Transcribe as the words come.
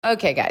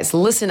Okay, guys,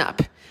 listen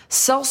up.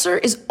 Seltzer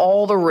is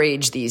all the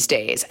rage these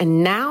days,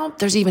 and now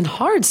there's even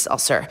hard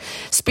seltzer.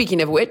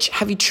 Speaking of which,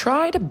 have you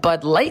tried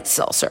Bud Light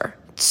Seltzer?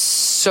 It's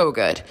so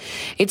good.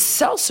 It's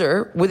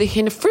seltzer with a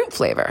hint of fruit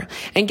flavor.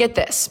 And get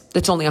this,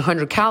 it's only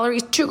 100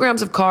 calories, 2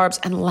 grams of carbs,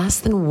 and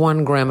less than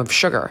 1 gram of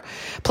sugar.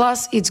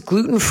 Plus, it's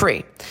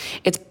gluten-free.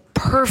 It's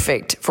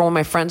perfect for when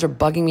my friends are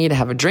bugging me to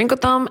have a drink with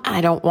them and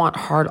I don't want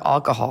hard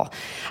alcohol.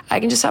 I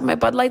can just have my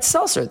Bud Light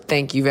Seltzer.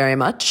 Thank you very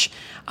much.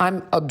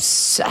 I'm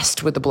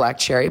obsessed with the black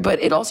cherry,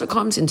 but it also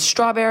comes in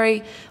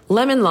strawberry,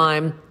 lemon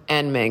lime,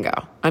 and mango.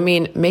 I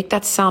mean, make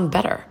that sound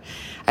better.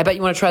 I bet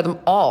you want to try them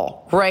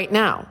all right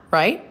now,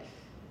 right?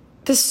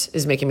 This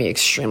is making me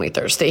extremely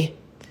thirsty.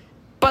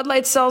 Bud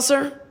Light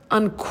Seltzer,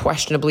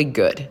 unquestionably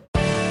good.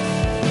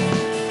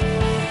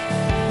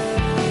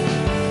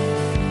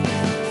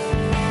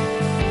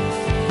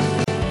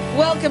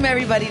 Welcome,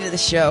 everybody, to the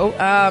show.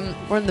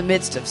 We're in the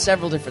midst of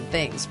several different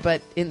things,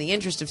 but in the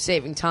interest of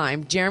saving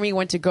time, Jeremy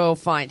went to go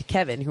find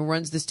Kevin, who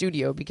runs the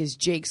studio, because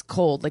Jake's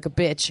cold like a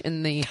bitch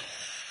in the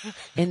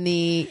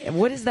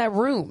what is that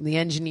room? The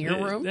engineer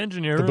room? The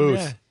engineer room, booth.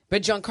 yeah.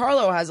 But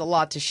Giancarlo has a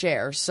lot to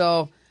share,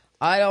 so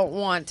I don't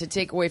want to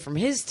take away from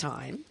his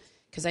time,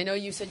 because I know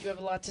you said you have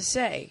a lot to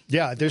say.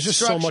 Yeah, there's just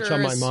so much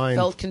on my mind.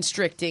 Felt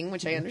constricting,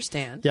 which I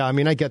understand. Yeah, I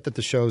mean, I get that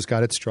the show's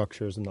got its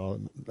structures and all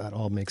that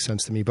all makes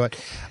sense to me. But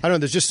I don't know,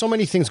 there's just so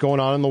many things going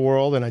on in the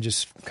world, and I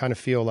just kind of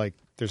feel like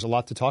there's a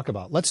lot to talk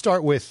about. Let's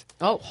start with...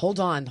 Oh, hold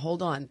on.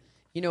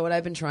 You know what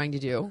I've been trying to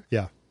do?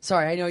 Yeah.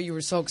 Sorry, I know you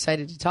were so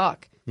excited to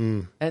talk,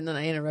 and then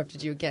I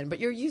interrupted you again, but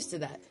you're used to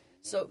that.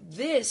 So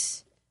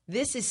this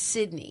is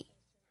Sydney.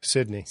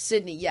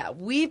 Sydney, yeah.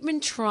 We've been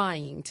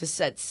trying to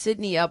set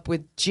Sydney up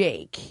with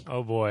Jake.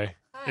 Oh, boy.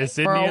 Is For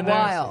Sydney a in there?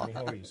 while.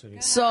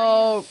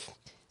 So,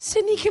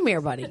 Sydney, come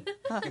here, buddy.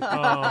 Oh,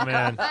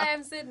 man. Hi,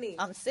 I'm Sydney.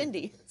 I'm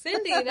Cindy.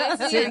 Cindy, nice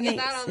to meet you. I get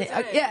that all the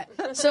time. Yeah.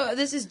 So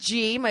this is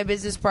G, my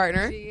business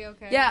partner. G,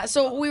 okay. Yeah.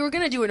 So we were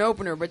gonna do an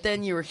opener, but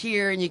then you were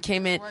here and you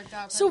came in. Worked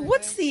out So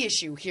what's perfectly. the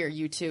issue here,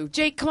 you two?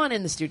 Jake, come on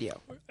in the studio.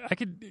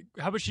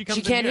 How about she comes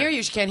She in can't here? hear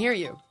you. She can't hear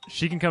you.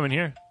 She can come in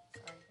here.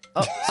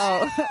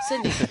 Oh,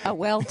 Cindy. A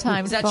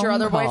well-timed Is that phone your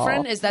other call.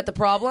 boyfriend? Is that the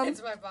problem?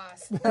 It's my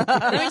boss.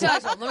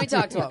 Let me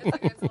talk to him.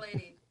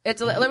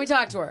 It's a lady. Let me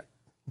talk to her.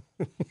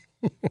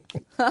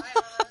 Hi,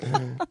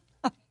 Anna.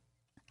 Good,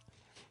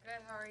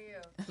 how are you?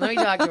 Let me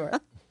talk to her.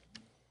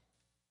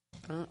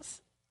 Hang on.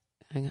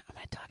 I'm going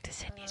to talk to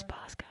Sydney's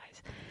boss,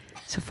 guys.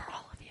 So for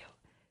all of you.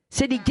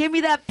 Sydney, give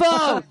me that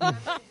phone.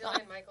 She's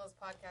on Michael's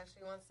podcast.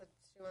 She wants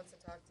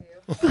to talk to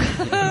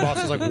you. The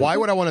boss is like, why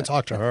would I want to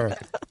talk to her?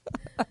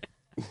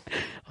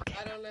 Okay.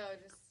 I don't know.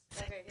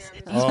 Just okay.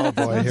 Here, I'm just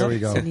Oh, boy, here we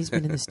go. Sydney's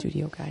been in the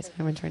studio, guys.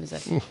 I've been trying to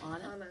say.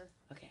 Anna.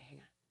 Okay, hang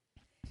on.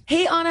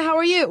 Hey, Anna, how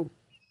are you?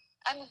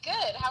 I'm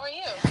good. How are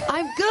you?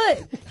 I'm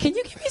good. Can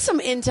you give me some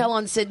intel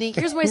on Sydney?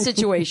 Here's my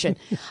situation.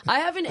 I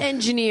have an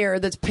engineer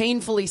that's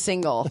painfully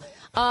single.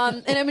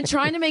 And I've been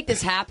trying to make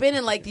this happen,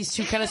 and like these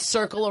two kind of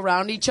circle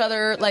around each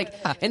other, like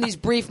in these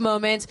brief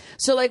moments.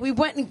 So like we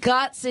went and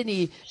got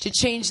Sydney to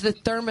change the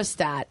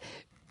thermostat,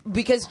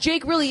 because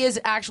Jake really is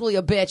actually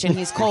a bitch and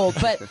he's cold.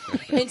 But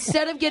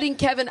instead of getting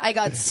Kevin, I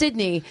got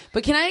Sydney.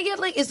 But can I get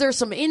like, is there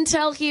some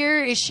intel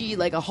here? Is she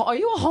like are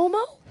you a homo?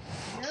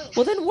 No.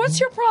 Well then what's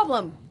your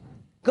problem?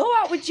 Go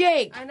out with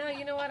Jake. I know.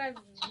 You know what? I've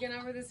been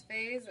over this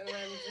phase, and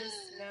I'm just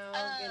now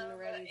getting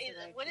ready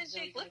to like. what does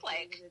Jake look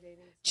like?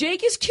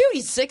 Jake is cute.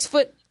 He's 6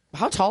 foot.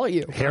 How tall are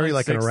you? Hairy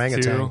like an 6'2".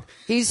 orangutan.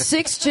 He's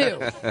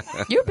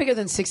 6'2". You're bigger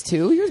than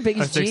 6'2". You're as big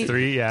I'm as G.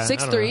 6'3", yeah.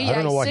 6'3", I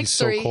don't know why 6'3", he's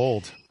so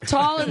cold.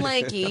 Tall and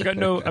lanky.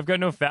 I've got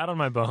no fat on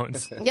my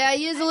bones. Yeah,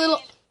 he is a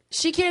little.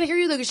 She can't hear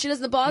you though, because she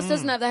doesn't. The boss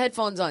doesn't have the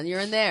headphones on. You're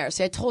in there.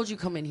 See, I told you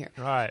come in here.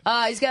 Right.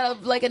 He's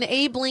got like an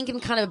Abe Lincoln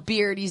kind of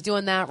beard. He's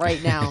doing that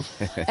right now,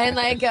 and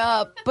like,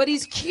 but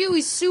he's cute.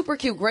 He's super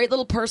cute. Great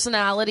little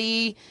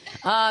personality.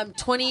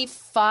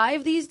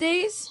 25 these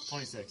days.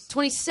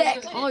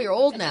 26. Oh, you're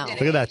old now.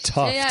 Look at that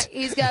tuft. Yeah,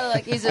 he's got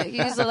like he's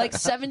a like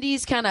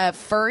 70s kind of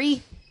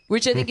furry,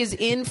 which I think is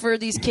in for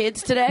these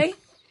kids today.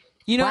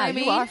 You know Wow, what I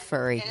mean? you are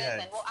furry. It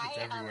is. Well, I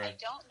don't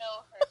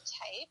know her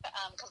type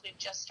because we've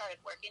just started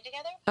working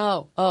together.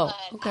 Oh, But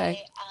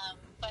okay.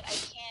 But I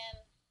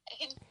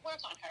can work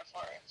on her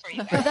for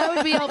you guys. That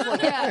would be helpful.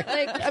 Yeah,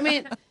 like I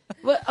mean,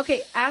 well,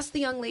 okay. Ask the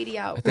young lady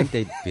out. I think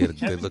they'd be a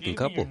Kevin good-looking gave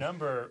me your couple.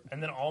 number,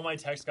 and then all my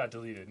texts got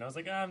deleted. And I was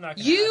like, I'm not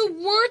going to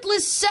You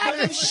worthless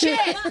sack of shit!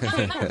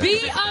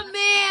 Be a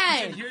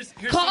man. Here's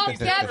Call the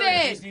number. I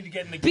Kevin. just need to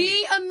get in the Be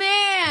gate. a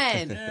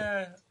man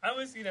Yeah, I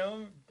was,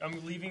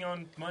 I'm leaving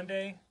on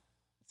Monday.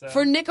 So.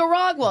 for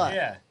Nicaragua.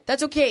 Yeah.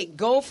 That's okay.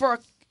 Go for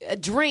a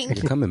drink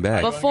You're coming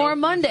back. before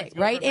Go- Monday, go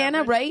for right, a Anna?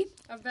 beverage? Right?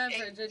 A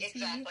beverage, a tea.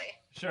 Exactly.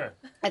 Sure.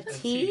 A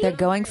tea. They're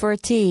going for a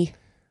tea.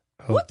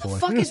 Oh, What the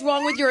fuck is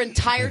wrong with your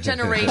entire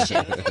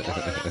generation?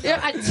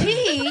 Yeah, a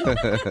tea?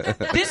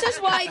 This is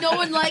why no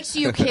one likes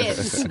you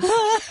kids.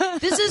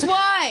 This is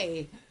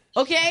why.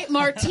 Okay,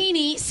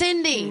 Martini,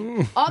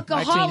 Cindy,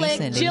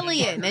 alcoholic, Martini, Cindy.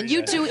 Jillian, and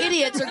you two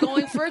idiots are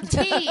going for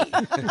tea.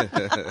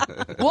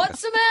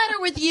 What's the matter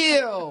with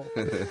you?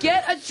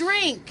 Get a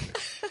drink.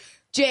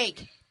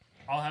 Jake.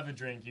 I'll have a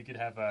drink. You could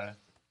have A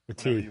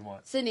whatever tea. you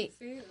want. Sydney.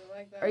 See, I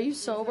like that. Are you Who's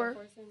that sober?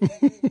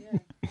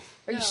 person?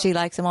 Yeah. She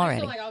likes him I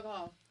already. don't like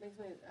alcohol. Makes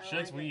me, I She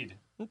likes like it.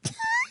 weed.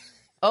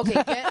 Okay,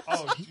 get.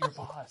 Oh, your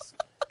boss.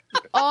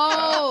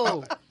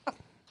 Oh.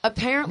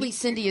 Apparently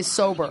Cindy is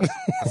sober.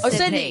 Oh,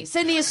 Sydney.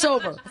 Sydney is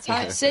sober.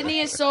 Sydney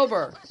is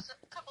sober.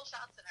 A couple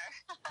shots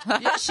in her.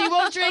 Yeah, she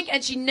won't drink,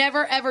 and she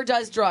never, ever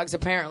does drugs,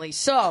 apparently.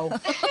 So,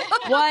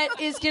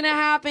 what is going to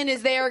happen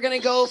is they are going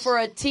to go for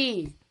a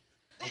tea.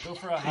 We'll go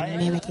for a hike.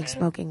 Mimicking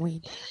smoking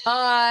weed.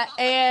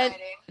 And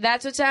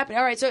that's what's happening.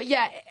 All right, so,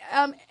 yeah,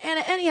 and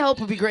any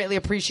help would be greatly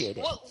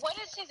appreciated. What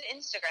is his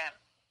Instagram?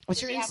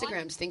 What's your Does he have one?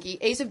 Instagram, Stinky?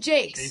 Ace of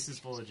Jakes. Ace is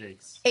full of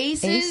Jakes.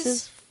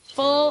 Aces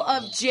full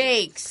of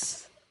Jakes.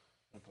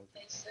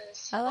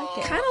 I like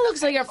it. Kind of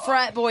looks like a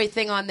frat boy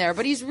thing on there,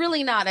 but he's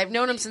really not. I've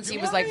known him since he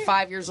was like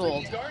 5 years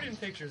old. Garden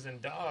pictures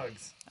and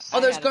dogs. Oh,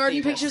 there's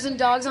garden pictures and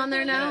dogs on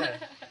there now? Yeah.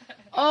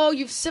 Oh,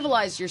 you've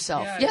civilized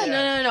yourself. Yeah,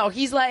 Yeah, no.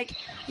 He's a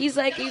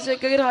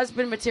good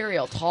husband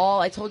material. Tall.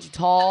 I told you,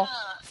 tall,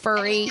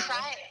 furry.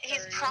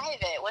 He's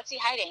private. What's he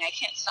hiding? I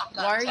can't stop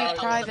that. Why are you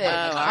private?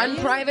 are you?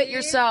 Unprivate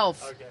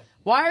yourself. Okay.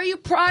 Why are you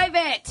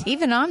private?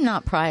 Even I'm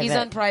not private. He's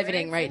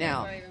unprivating right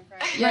now. Not even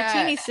private. Yeah.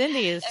 Martini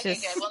Cindy is Okay,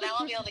 just. good. Well, now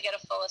I'll be able to get a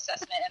full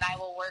assessment, and I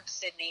will work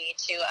Sydney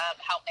to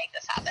help make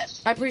this happen.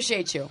 I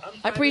appreciate you.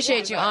 I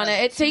appreciate you, Anna.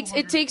 It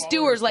takes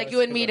doers like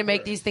you and me to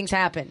make these things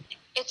happen.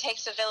 It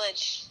takes a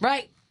village.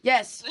 Right?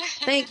 Yes.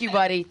 Thank you,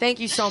 buddy. Thank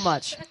you so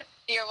much.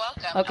 You're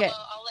welcome. Okay.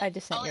 I'll I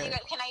just sent I'll let your- you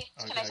guys,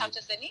 can I talk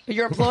to Sydney?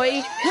 Your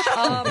employee?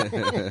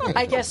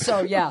 I guess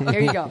so. Yeah.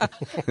 Here you go.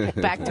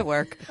 Back to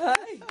work.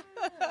 Okay,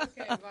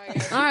 bye,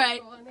 guys. All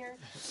right. Go on here.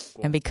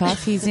 And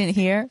because he's in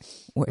here,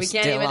 we're We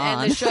can't still even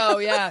on. end the show,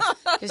 yeah.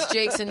 Because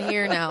Jake's in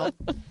here now.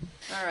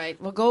 All right.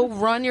 Well, go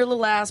run your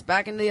little ass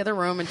back into the other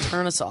room and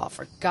turn us off,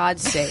 for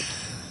God's sake.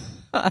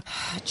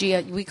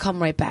 Gia, we come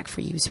right back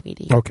for you,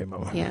 sweetie. Okay,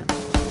 Mama. Yeah.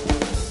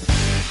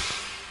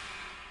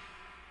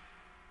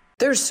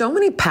 There's so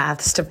many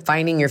paths to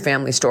finding your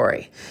family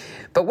story.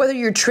 But whether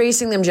you're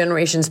tracing them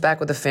generations back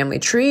with a family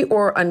tree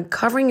or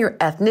uncovering your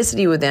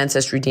ethnicity with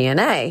Ancestry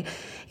DNA,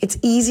 it's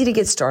easy to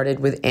get started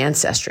with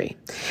Ancestry.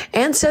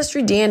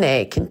 Ancestry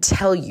DNA can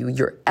tell you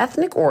your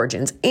ethnic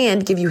origins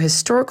and give you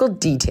historical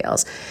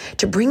details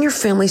to bring your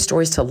family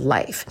stories to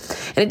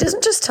life. And it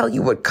doesn't just tell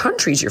you what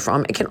countries you're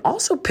from, it can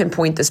also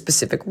pinpoint the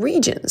specific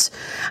regions.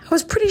 I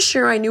was pretty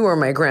sure I knew where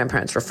my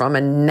grandparents were from,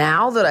 and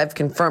now that I've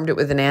confirmed it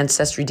with an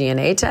Ancestry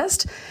DNA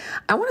test,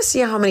 I want to see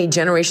how many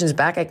generations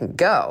back I can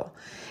go.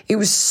 It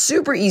was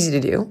super easy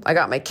to do. I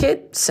got my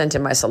kit, sent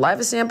in my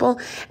saliva sample,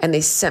 and they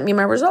sent me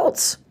my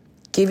results.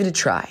 Give it a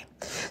try.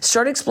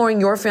 Start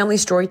exploring your family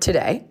story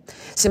today.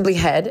 Simply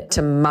head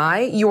to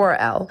my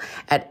URL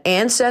at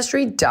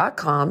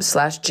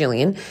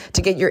ancestry.com/Jillian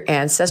to get your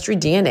Ancestry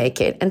DNA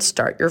kit and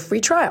start your free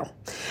trial.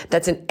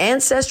 That's an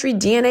Ancestry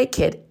DNA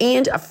kit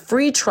and a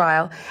free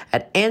trial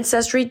at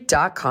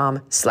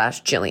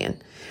ancestry.com/Jillian.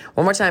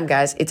 One more time,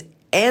 guys. It's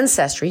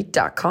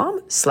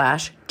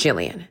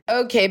ancestry.com/Jillian.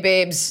 Okay,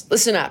 babes,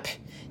 listen up.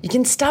 You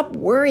can stop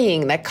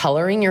worrying that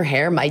coloring your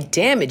hair might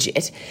damage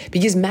it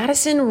because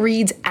Madison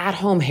Reed's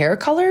at-home hair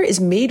color is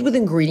made with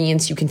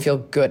ingredients you can feel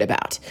good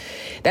about.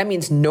 That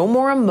means no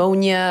more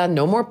ammonia,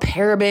 no more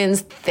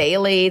parabens,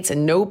 phthalates,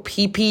 and no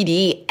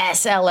PPD,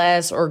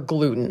 SLS, or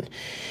gluten.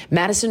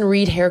 Madison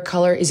Reed hair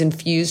color is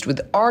infused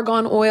with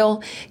argan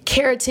oil,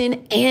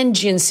 keratin, and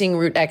ginseng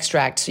root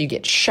extract so you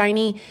get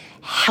shiny,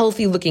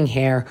 healthy-looking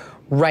hair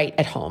right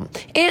at home.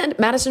 And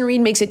Madison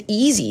Reed makes it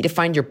easy to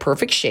find your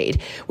perfect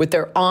shade with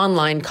their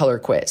online color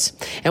quiz.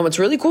 And what's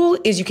really cool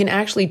is you can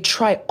actually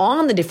try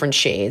on the different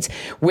shades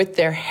with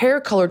their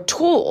hair color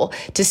tool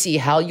to see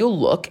how you'll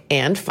look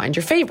and find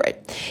your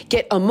favorite.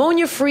 Get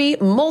ammonia-free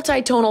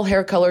multi-tonal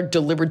hair color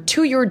delivered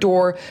to your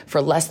door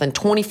for less than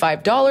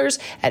 $25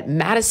 at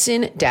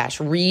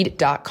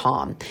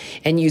madison-reed.com.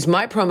 And use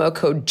my promo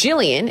code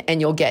Jillian and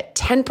you'll get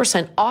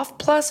 10% off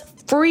plus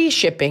free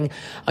shipping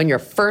on your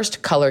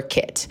first color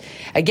kit.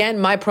 Again,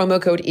 my promo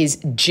code is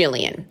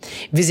Jillian.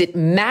 Visit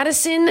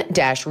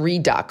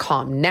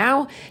madison-reed.com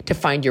now to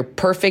find your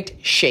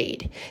perfect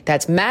shade.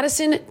 That's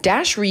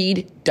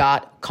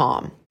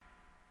madison-reed.com.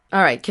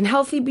 All right, can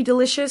healthy be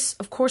delicious?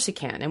 Of course it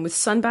can. And with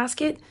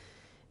Sunbasket,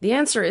 the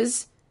answer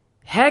is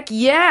heck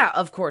yeah,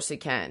 of course it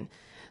can.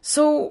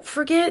 So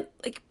forget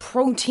like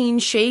protein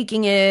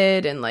shaking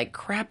it and like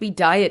crappy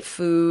diet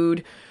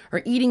food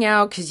or eating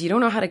out because you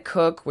don't know how to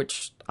cook,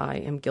 which I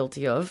am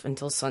guilty of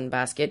until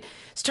Sunbasket.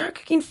 Start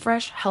cooking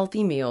fresh,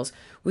 healthy meals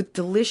with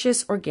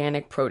delicious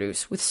organic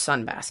produce with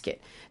Sunbasket.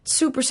 It's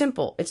super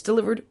simple. It's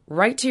delivered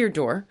right to your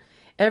door.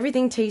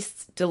 Everything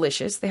tastes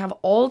delicious. They have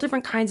all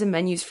different kinds of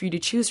menus for you to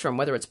choose from,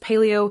 whether it's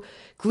paleo,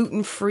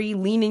 gluten-free,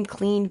 lean and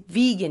clean,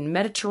 vegan,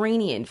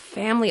 Mediterranean,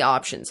 family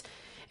options,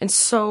 and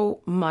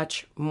so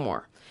much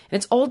more. And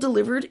it's all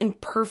delivered in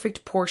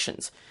perfect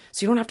portions,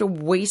 so you don't have to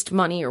waste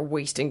money or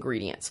waste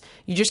ingredients.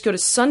 You just go to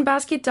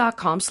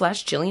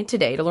sunbasket.com/Jillian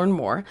today to learn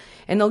more,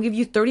 and they'll give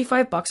you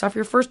 $35 off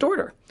your first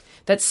order.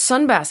 That's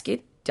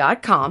Sunbasket,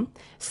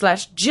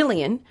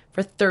 sunbasket.com/Jillian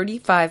for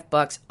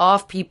 $35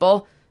 off,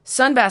 people.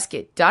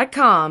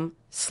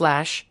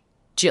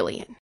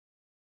 sunbasket.com/Jillian.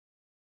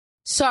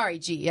 Sorry,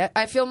 G.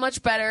 I feel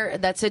much better.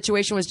 That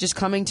situation was just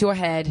coming to a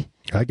head.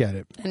 I get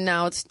it. And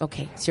now it's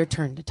okay. It's your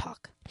turn to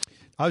talk.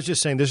 I was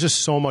just saying, there's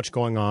just so much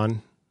going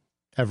on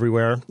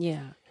everywhere.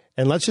 Yeah.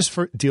 And let's just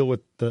deal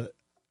with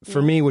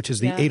for me, which is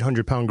the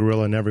 800-pound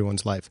gorilla in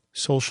everyone's life,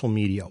 social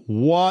media.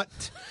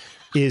 What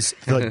is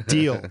the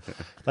deal?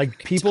 Like,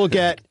 people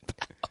get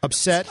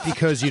upset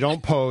because you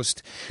don't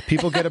post.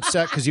 People get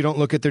upset because you don't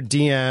look at their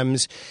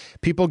DMs.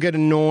 People get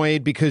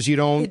annoyed because you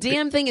don't. The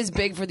DM thing is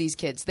big for these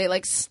kids. They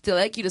like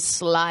you to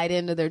slide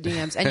into their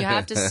DMs, and you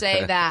have to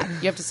say that.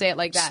 You have to say it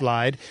like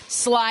that.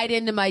 Slide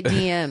into my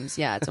DMs.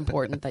 Yeah, it's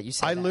important that you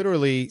say. I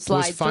literally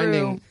was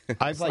finding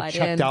I've like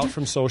checked out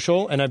from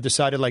social, and I've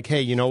decided like,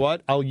 hey, you know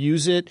what? I'll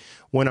use it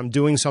when I'm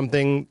doing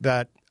something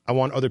that I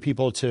want other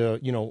people to,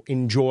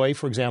 enjoy.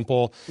 For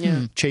example,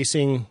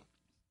 chasing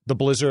the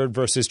blizzard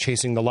versus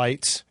chasing the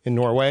lights in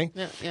Norway.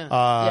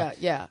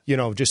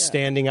 Just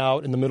standing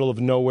out in the middle of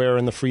nowhere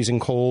in the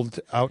freezing cold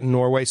out in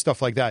Norway, stuff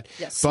like that.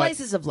 Yeah,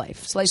 slices of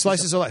life.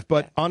 Slices of life.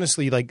 But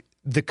honestly, like,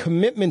 the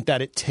commitment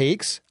that it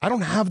takes, I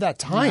don't have that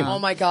time. Oh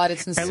my God,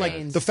 it's insane. And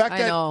like the fact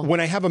that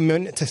when I have a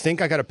minute to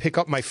think, I got to pick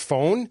up my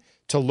phone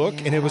to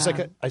look, and it was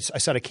like I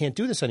said, I can't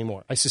do this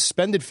anymore. I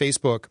suspended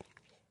Facebook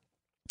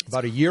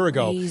about a year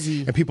ago,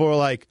 and people were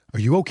like, "Are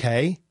you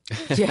okay?"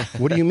 Yeah.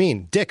 What do you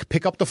mean? Dick,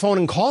 pick up the phone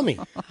and call me.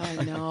 I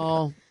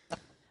know.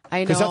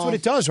 Because that's what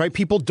it does, right?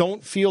 People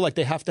don't feel like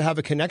they have to have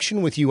a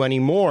connection with you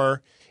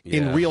anymore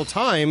in real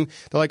time.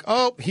 They're like,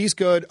 oh, he's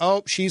good.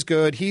 Oh, she's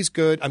good. He's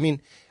good. I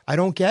mean, I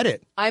don't get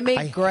it. I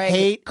made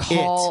Greg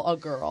call a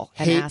girl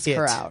and ask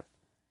her out.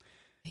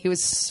 He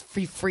was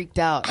freaked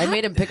out. I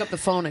made him pick up the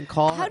phone and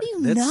call her. How do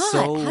you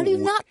How do you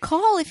not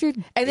call if you're...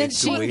 And then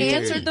she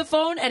answered the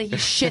phone and he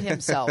shit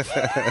himself.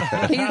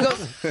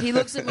 He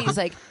looks at me, he's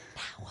like,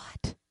 now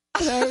what?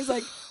 And I was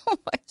like, oh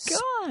my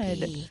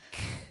God.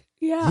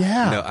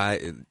 Yeah.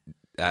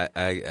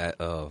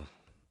 No,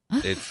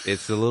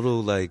 it's a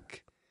little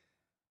like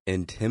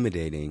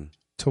intimidating.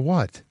 To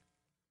what?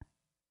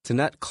 To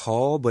not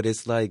call, but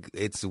it's like,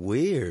 it's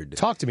weird.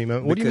 Talk to me,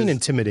 man. What do you mean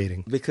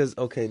intimidating? Because,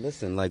 okay,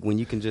 listen, like when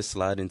you can just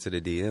slide into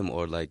the DM,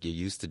 or like you're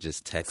used to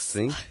just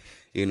texting,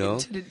 you know?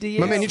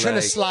 My man, you're trying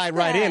to slide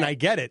right in. I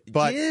get it.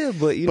 But,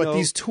 but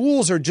these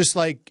tools are just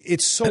like,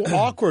 it's so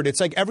awkward. It's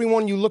like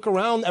everyone, you look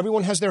around,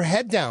 everyone has their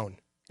head down.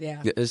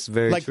 Yeah. It's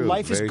very like true.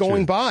 Life is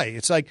going by.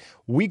 It's like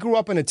we grew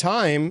up in a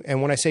time,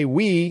 and when I say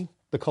we,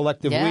 the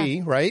collective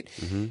we, right?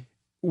 Mm-hmm.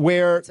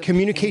 Where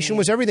communication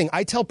was everything.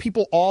 I tell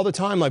people all the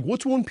time, like,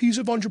 what's one piece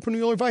of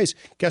entrepreneurial advice?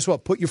 Guess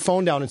what? Put your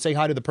phone down and say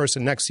hi to the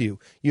person next to you.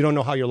 You don't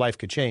know how your life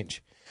could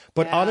change.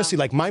 But honestly,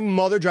 like, my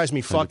mother drives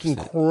me fucking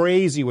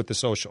crazy with the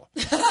social.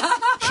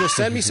 She'll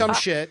send me some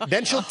shit,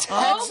 then she'll text me.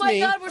 Oh my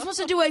God, we're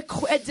supposed to do a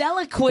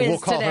Adela quiz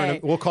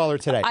today. We'll call her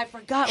today. I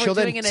forgot we're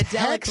doing an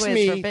Adela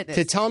quiz for fitness.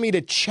 To tell me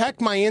to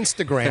check my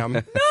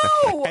Instagram.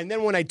 No! And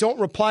then when I don't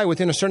reply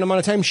within a certain amount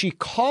of time, she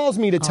calls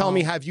me to tell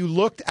me, have you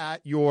looked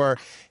at your...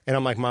 And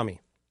I'm like, Mommy.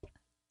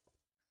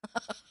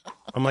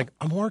 I'm like,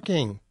 I'm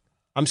working.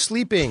 I'm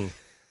sleeping.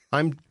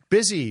 I'm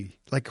busy.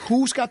 Like,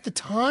 who's got the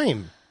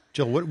time?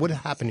 Jill, what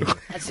happened here?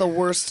 That's the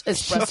worst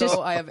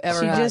espresso I have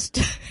ever had.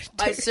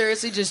 I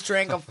seriously just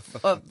drank a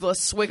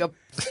swig of...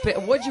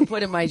 What'd you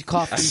put in my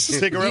coffee?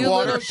 Cigarette you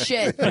water? Little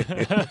shit.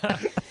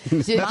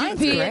 Did you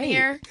pee in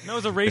here? No,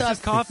 it's a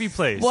racist coffee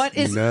place. What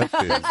is... That's the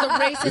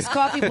racist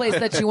coffee place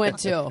that you went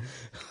to.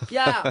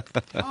 Yeah.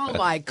 Oh,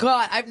 my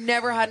God. I've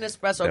never had an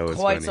espresso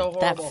quite so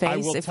horrible. That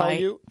face, if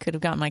I could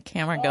have gotten my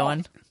camera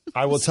going.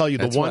 I will tell you,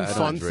 the one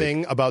fun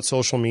thing about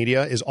social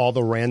media is all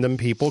the random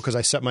people, because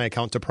I set my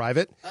account to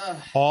private,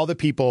 all the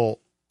people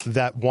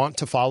that want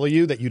to follow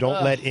you that you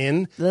don't let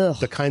in,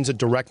 the kinds of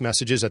direct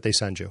messages that they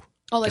send you.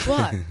 Oh, like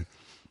what?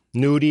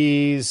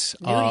 Nudies.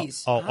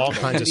 Nudies. All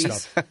kinds of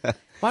stuff.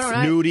 Why don't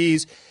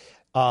Nudies.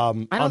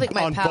 I don't think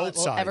my on palate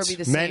both will ever be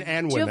the same. Men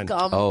and women. Do you have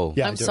gum? Oh.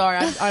 Yeah, I'm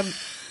sorry.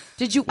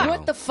 Did you?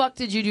 What the fuck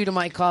did you do to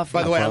my coffee?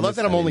 By the way, I love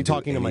that I'm only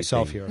talking to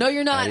myself here. No,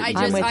 you're not.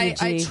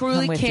 I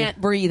truly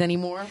can't breathe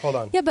anymore. Hold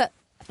on. Yeah, but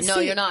no,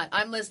 you're not.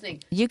 I'm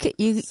listening.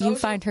 You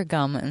find her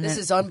gum, and this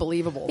is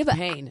unbelievable. Yeah, but,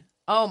 pain.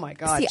 Oh my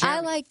God. See,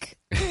 Jeremy.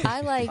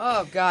 I like.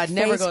 Oh God,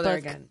 never Facebook go there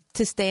again.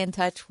 To stay in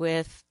touch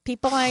with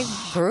people I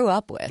grew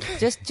up with,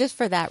 just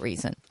for that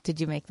reason. Did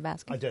you make the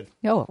basket? I did.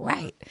 Oh,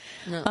 right.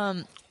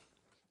 No.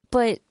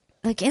 But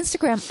like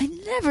Instagram, I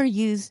never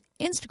use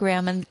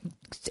Instagram, and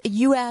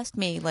you asked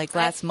me like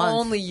last month.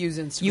 Only use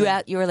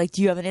Instagram. You were like,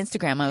 "Do you have an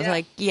Instagram?" I was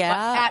like,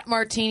 "Yeah." At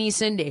Martini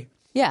Cindy.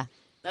 Yeah.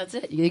 That's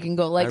it. You can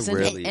go like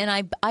Cindy. And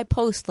I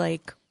post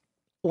like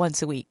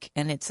once a week,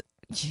 and it's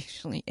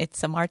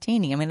a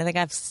martini. I mean, I think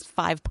I have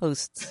 5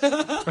 posts.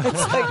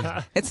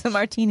 It's a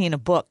martini in a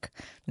book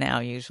now.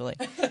 Usually,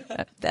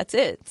 that's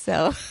it.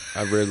 So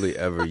I rarely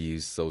ever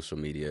use social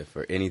media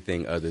for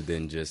anything other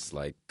than just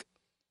like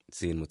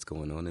seeing what's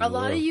going on in the world. A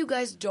lot of you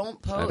guys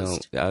don't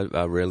post.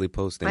 I rarely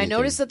post anything. I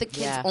noticed that the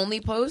kids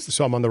only post.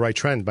 So I'm on the right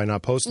trend by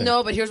not posting.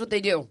 No, but here's what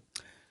they do.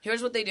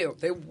 Here's what they do.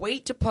 They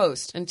wait to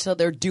post until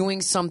they're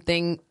doing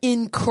something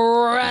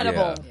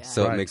incredible. Yeah.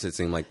 So it makes it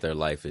seem like their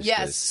life is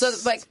Yes. just... So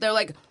like they're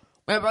like,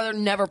 my brother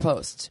never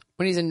posts.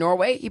 When he's in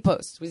Norway, he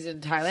posts. When he's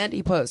in Thailand,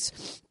 he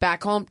posts.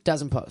 Back home,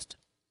 doesn't post.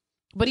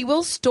 But he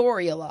will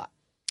story a lot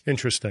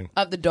Interesting.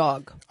 of the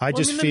dog. I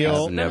just that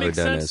feel. I've never makes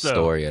done sense, a though.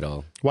 story at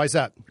all. Why is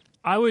that?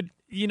 I would,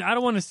 I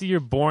don't want to see your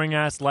boring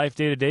ass life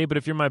day to day, but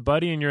if you're my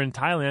buddy and you're in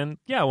Thailand,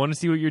 yeah, I want to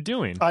see what you're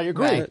doing. I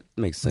agree. That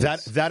makes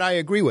sense. That I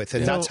agree with,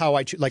 and that's how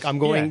I like. I'm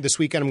going this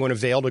weekend. I'm going to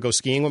Vail to go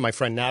skiing with my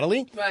friend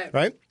Natalie.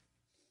 Right.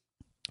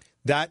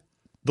 That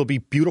there'll be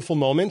beautiful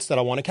moments that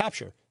I want to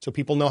capture, so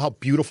people know how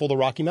beautiful the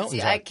Rocky Mountains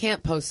See, are. I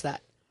can't post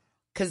that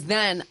because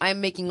then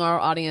I'm making our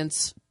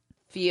audience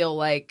feel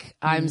like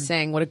I'm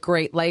saying what a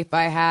great life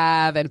I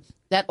have, and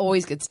that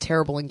always gets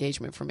terrible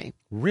engagement for me.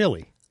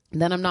 Really?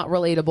 Then I'm not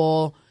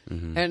relatable,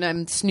 and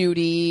I'm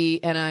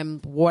snooty, and I'm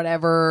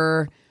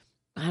whatever.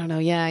 I don't know.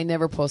 Yeah, I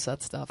never post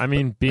that stuff. I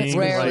mean, being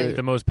rarely. like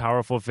the most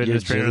powerful You're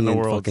fitness trainer in the Jillian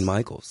world. fucking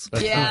Michaels.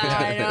 Yeah,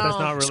 I know. That's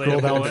not Scroll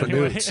down relatable for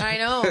anyway. nudes. I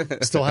know.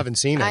 Still haven't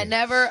seen it. I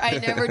never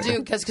do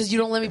because you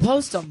don't let me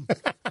post them.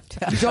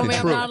 You told me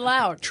I'm True. not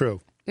allowed.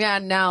 True. Yeah,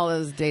 now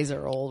those days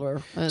are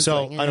older. It's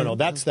So like, I don't know.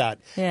 That's that.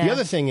 Yeah. The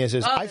other thing is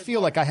I feel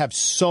like I have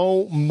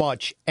so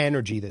much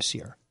energy this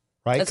year,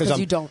 right? That's 'cause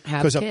you don't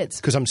have kids.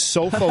 Because I'm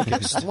so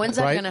focused. When's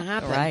that right? going to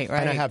happen? Right.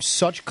 And I have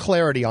such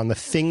clarity on the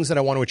things that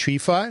I want to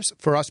achieve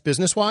for us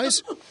business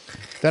wise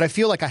that I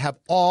feel like I have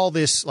all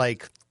this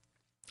like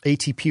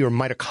ATP or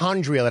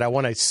mitochondria that I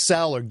want to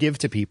sell or give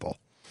to people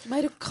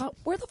Where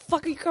the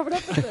fuck are you coming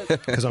up with this?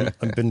 because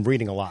I've been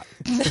reading a lot.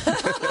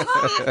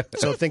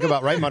 So think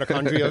about, right?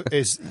 Mitochondria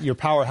is your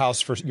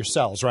powerhouse for your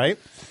cells, right?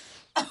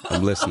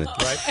 I'm listening.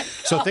 Right.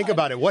 So think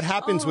about it. What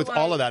happens with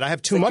all of that? I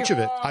have too much of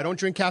it. I don't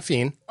drink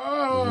caffeine.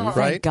 Right.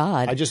 Thank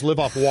God. I just live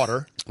off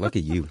water. Look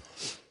at you.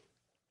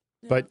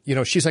 But,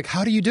 she's like,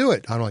 how do you do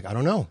it? I'm like, I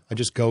don't know. I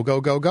just go,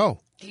 go, go, go.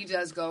 He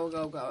does go.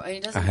 And he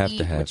doesn't I have eat,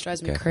 to have which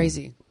drives me caffeine.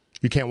 crazy.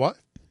 You can't what?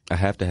 I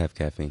have to have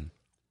caffeine.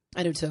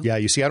 I do too. Yeah,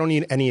 you see, I don't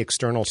need any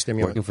external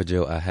stimulant. Working for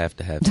Jill, I have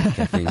to have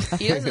caffeine.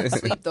 He doesn't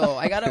sleep though.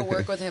 I gotta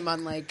work with him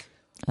on like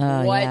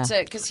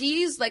because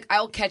he's like,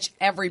 I'll catch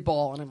every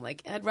ball, and I'm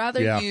like, I'd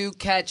rather you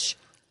catch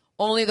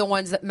only the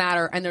ones that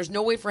matter, and there's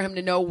no way for him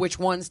to know which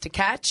ones to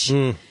catch.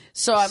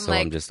 So I'm So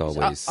like, I'm just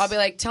always- I'll be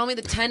like, tell me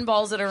the 10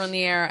 balls that are in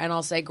the air, and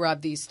I'll say, grab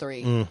these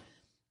 3.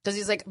 Because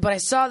he's like, but I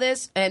saw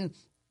this, and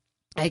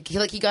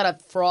he got a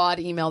fraud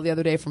email the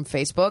other day from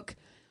Facebook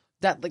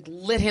that like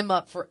lit him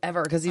up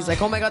forever because he's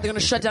like, oh my God, they're going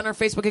to shut down our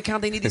Facebook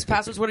account. They need these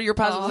passwords. What are your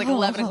passwords? It was like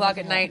 11 o'clock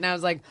at night. And I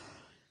was like,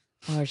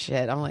 oh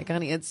shit. I'm like,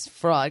 honey, it's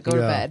fraud. Go to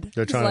bed.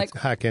 They're He's trying like, to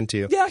hack into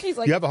you. yeah, he's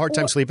like, You have a hard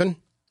time sleeping?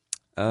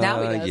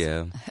 Now he does.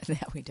 Yeah. Yeah,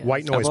 we do.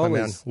 White noise, my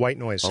man. always- White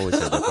noise. Always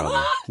had that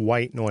problem.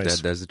 White noise.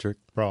 That does the trick.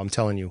 Bro, I'm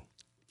telling you.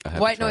 I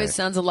have White to try noise it.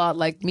 sounds a lot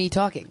like me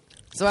talking.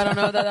 So I don't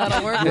know that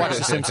that'll work. You watch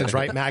The Simpsons,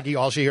 right? Maggie,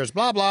 all she hears,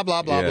 blah, blah,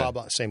 blah, blah, Yeah. blah,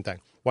 blah. Same thing.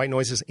 White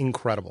noise is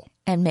incredible.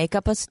 And make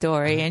up a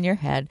story in your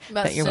head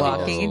That's that you're so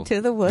walking cool.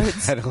 into the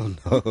woods. I don't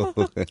know.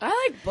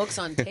 I like books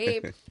on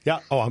tape.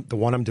 Yeah. Oh, the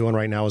one I'm doing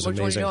right now is Which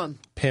one are you amazing. doing?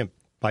 Pimp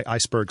by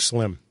Iceberg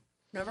Slim.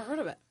 Never heard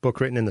of it. Book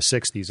written in the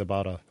 60s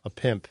about a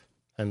pimp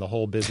and the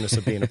whole business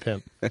of being a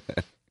pimp.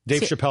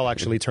 Dave Chappelle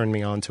actually turned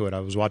me on to it. I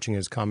was watching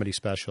his comedy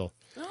special.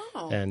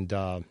 Oh. And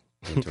they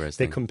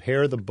Interesting.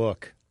 compare the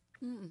book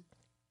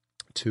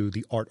to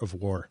The Art of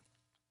War.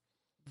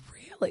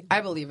 Really?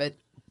 I believe it.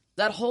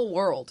 That whole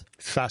world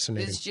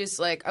Fascinating. is just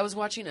like, I was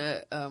watching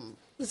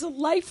it's a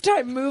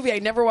Lifetime movie. I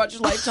never watched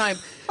Lifetime,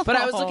 but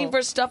I was looking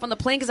for stuff on the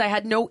plane because I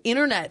had no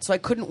internet, so I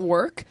couldn't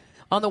work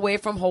on the way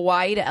from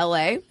Hawaii to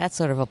LA. That's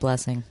sort of a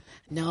blessing.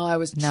 No, I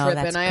was No,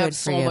 tripping. that's I good have for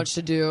so you. much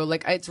to do.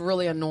 Like, it's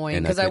really annoying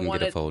And I because I couldn't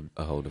wanted. get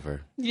a hold of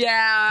her.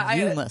 Yeah,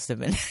 You must have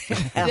been.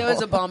 it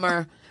was a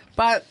bummer.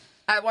 But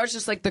I watched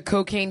just like the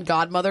cocaine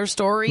godmother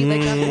story,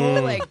 like that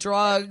whole like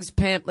drugs,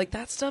 pimp, like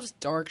that stuff's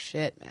dark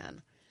shit,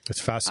 man. It's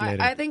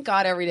fascinating. I thank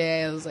God every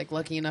day I was like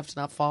lucky enough to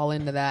not fall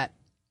into that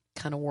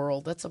kind of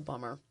world. That's a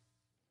bummer.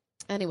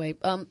 Anyway,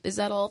 is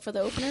that all for the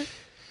opener?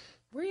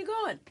 Where are you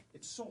going?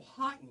 It's so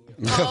hot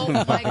in here.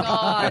 Oh my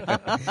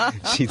God.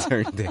 She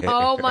turned dead.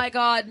 Oh my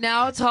God.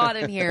 Now it's hot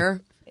in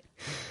here.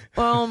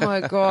 Oh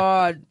my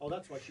God. Oh,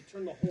 that's right. She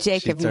turned the whole...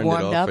 Jake, She have you turned it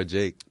warmed off up? for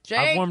Jake. I've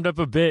Jake. warmed up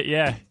a bit,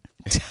 yeah.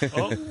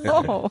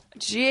 Oh.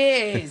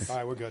 Jeez. All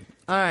right, we're good.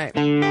 All right.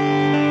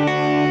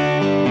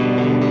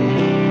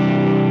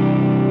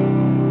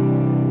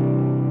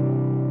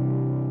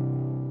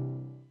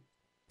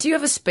 Do you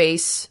have a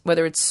space,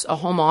 whether it's a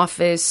home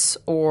office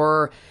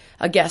or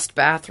a guest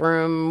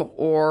bathroom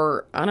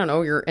or, I don't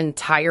know, your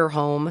entire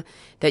home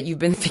that you've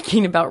been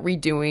thinking about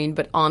redoing,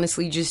 but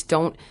honestly just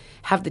don't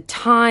have the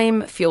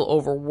time, feel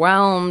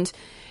overwhelmed,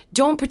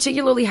 don't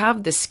particularly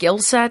have the skill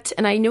set?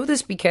 And I know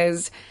this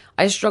because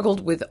I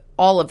struggled with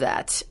all of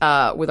that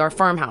with our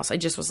farmhouse. I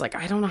just was like,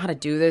 I don't know how to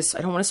do this.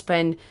 I don't want to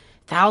spend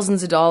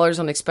thousands of dollars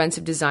on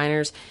expensive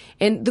designers.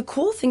 And the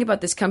cool thing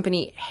about this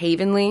company,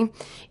 Havenly,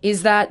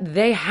 is that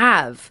they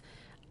have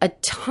a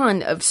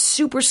ton of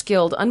super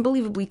skilled,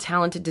 unbelievably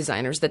talented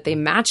designers that they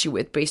match you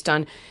with based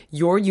on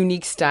your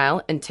unique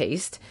style and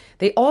taste.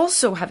 They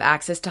also have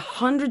access to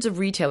hundreds of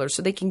retailers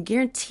so they can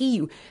guarantee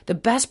you the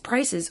best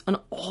prices on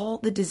all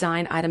the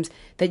design items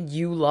that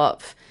you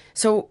love.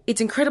 So it's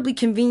incredibly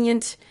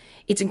convenient,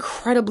 it's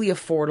incredibly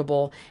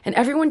affordable, and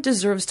everyone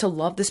deserves to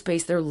love the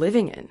space they're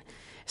living in.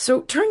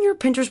 So turn your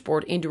Pinterest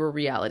board into a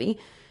reality.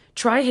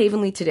 Try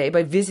Havenly today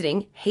by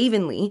visiting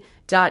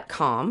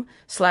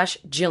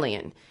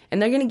havenly.com/Jillian.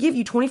 And they're going to give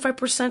you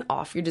 25%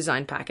 off your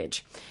design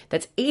package.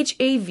 That's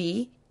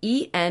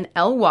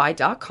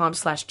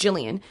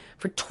havenly.com/Jillian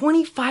for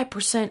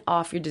 25%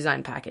 off your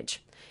design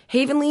package.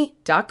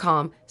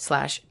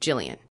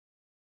 Havenly.com/Jillian.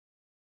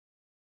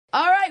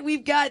 All right,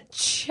 we've got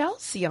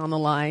Chelsea on the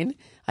line.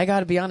 I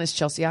got to be honest,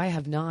 Chelsea, I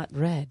have not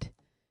read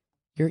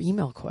your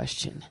email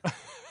question.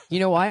 You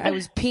know why? I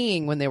was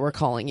peeing when they were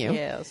calling you.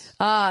 Yes.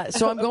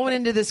 So I'm going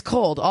into this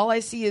cold. All I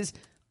see is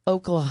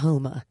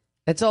Oklahoma.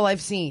 That's all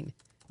I've seen.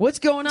 What's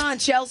going on,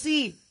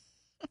 Chelsea?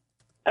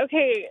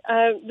 Okay,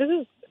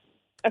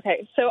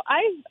 So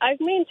I've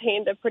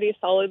maintained a pretty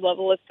solid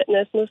level of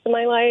fitness most of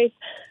my life,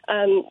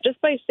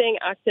 just by staying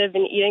active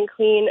and eating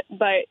clean.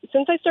 But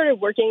since I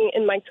started working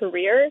in my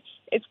career,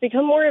 it's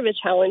become more of a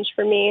challenge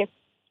for me.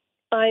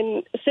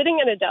 I'm sitting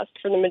at a desk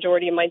for the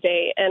majority of my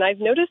day, and I've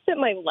noticed that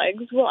my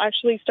legs will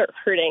actually start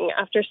hurting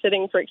after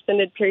sitting for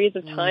extended periods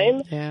of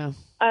time.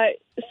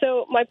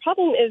 So my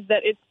problem is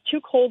that it's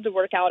too cold to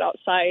work out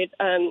outside.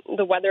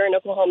 The weather in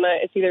Oklahoma,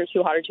 it's either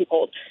too hot or too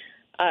cold,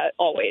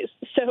 always.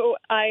 So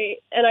I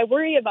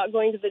worry about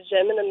going to the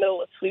gym in the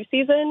middle of flu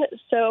season.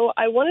 So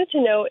I wanted to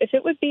know if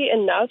it would be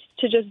enough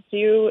to just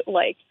do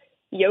like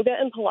yoga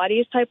and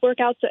Pilates type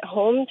workouts at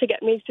home to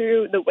get me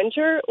through the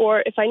winter,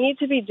 or if I need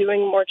to be doing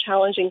more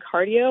challenging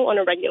cardio on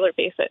a regular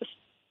basis.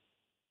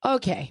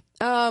 Okay.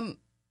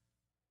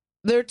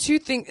 There are two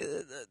things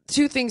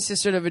to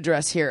sort of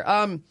address here.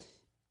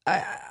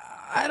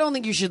 I don't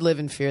think you should live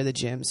in fear of the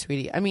gym,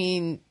 sweetie. I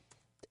mean,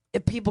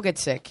 if people get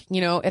sick,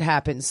 it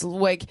happens.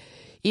 Like,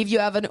 if you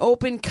have an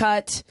open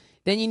cut,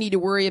 then you need to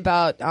worry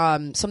about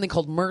something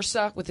called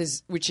MRSA,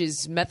 which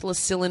is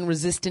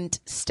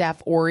methicillin-resistant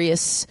Staph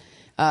aureus,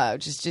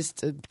 which is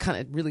just a kind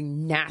of really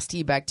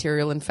nasty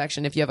bacterial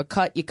infection. If you have a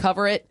cut, you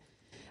cover it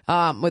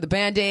with a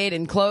Band-Aid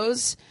and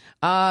clothes.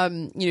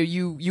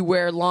 You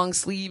wear long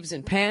sleeves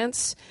and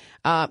pants.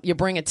 You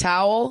bring a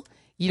towel.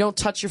 You don't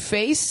touch your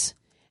face.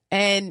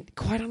 And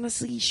quite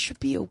honestly, you should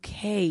be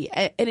okay.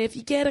 And if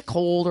you get a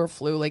cold or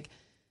flu, like,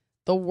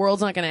 the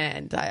world's not going to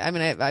end. I've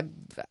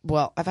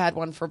had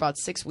one for about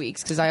 6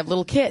 weeks because I have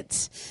little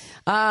kids.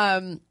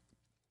 And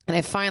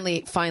I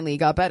finally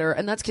got better.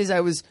 And that's because I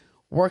was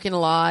working a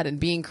lot and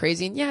being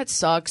crazy. And yeah, it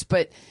sucks.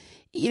 But,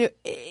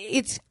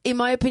 it's, in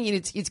my opinion,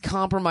 it's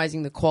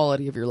compromising the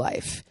quality of your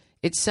life.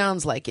 It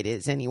sounds like it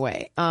is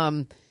anyway.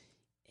 And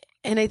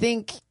I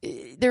think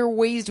there are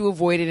ways to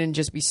avoid it and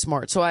just be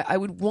smart. So I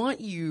would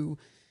want you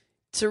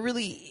to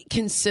really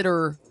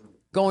consider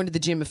going to the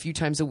gym a few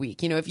times a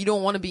week. If you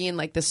don't want to be in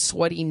like the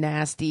sweaty,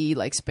 nasty,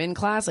 like spin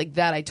class, like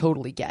that I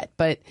totally get.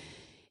 But,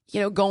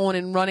 going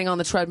and running on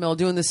the treadmill,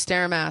 doing the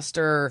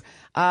Stairmaster,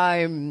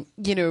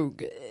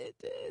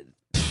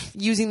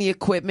 using the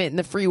equipment and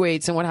the free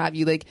weights and what have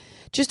you, like,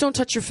 just don't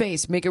touch your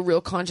face. Make a real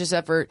conscious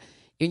effort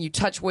when you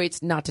touch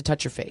weights not to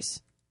touch your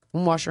face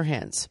and wash your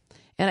hands.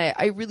 And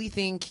I really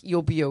think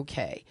you'll be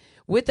okay.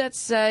 With that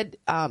said,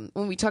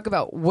 when we talk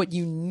about what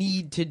you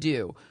need to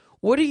do,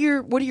 what are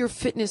your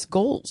fitness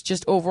goals?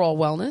 Just overall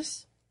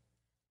wellness?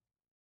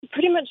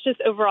 Pretty much just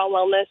overall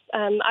wellness.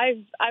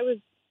 I was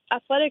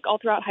athletic all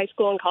throughout high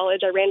school and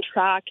college. I ran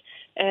track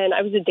and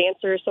I was a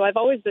dancer, so I've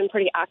always been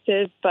pretty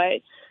active.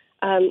 But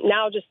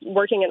now, just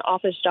working an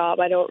office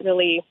job, I'm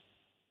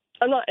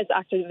not as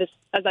active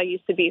as I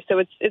used to be.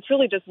 So it's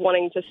really just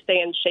wanting to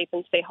stay in shape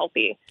and stay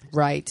healthy.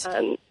 Right.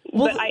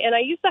 But I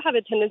used to have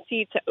a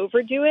tendency to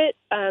overdo it.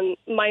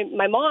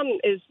 My mom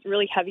is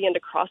really heavy into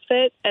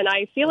CrossFit, and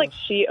I feel like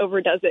she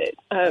overdoes it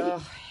I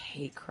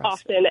hate CrossFit.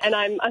 often. And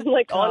I'm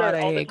like God, on her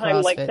all the time,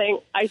 CrossFit. like saying,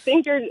 I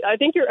think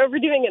you're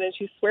overdoing it, and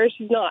she swears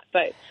she's not.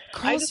 But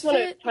I just want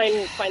to try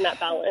and find that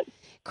balance.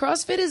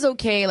 CrossFit is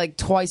okay, like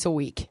twice a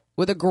week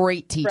with a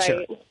great teacher.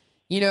 Right.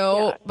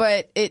 Yeah.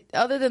 But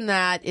other than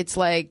that, it's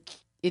like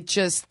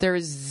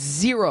there's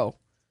zero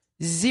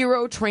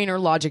trainer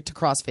logic to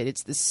CrossFit.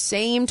 It's the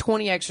same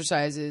 20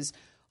 exercises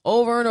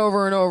over and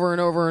over and over and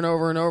over and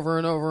over and over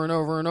and over and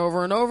over and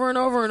over and over and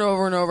over and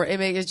over and over.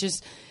 It's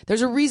just,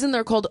 there's a reason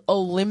they're called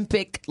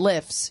Olympic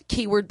lifts.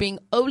 Keyword being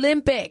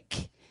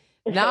Olympic.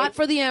 Not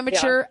for the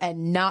amateur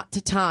and not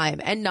to time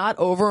and not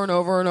over and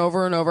over and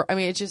over and over. I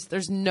mean, it's just,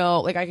 there's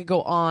no, like, I could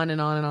go on and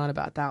on and on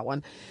about that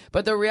one.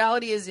 But the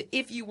reality is,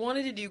 if you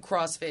wanted to do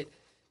CrossFit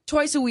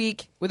twice a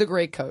week with a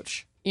great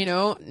coach,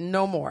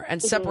 no more,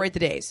 and separate the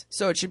days.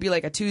 So it should be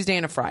like a Tuesday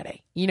and a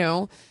Friday,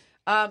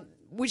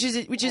 which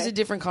is a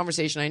different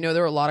conversation. I know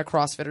there are a lot of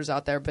CrossFitters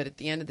out there, but at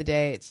the end of the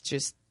day, it's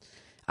just,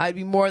 I'd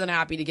be more than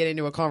happy to get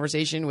into a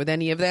conversation with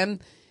any of them.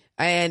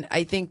 And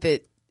I think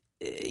that,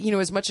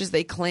 as much as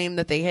they claim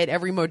that they hit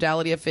every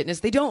modality of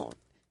fitness, they don't.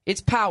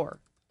 It's power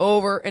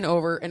over and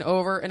over and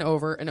over and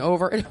over and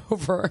over and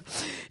over.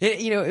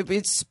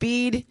 It's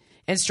speed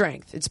and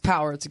strength. It's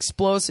power. It's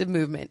explosive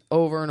movement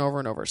over and over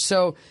and over.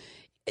 So,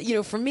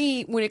 for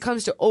me, when it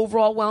comes to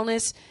overall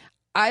wellness,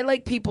 I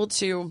like people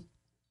to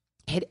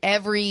hit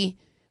every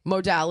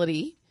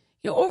modality,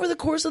 over the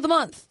course of the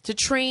month to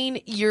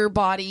train your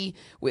body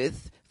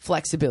with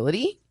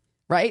flexibility,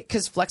 right?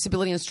 Because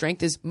flexibility and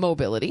strength is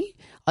mobility,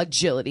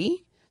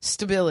 agility,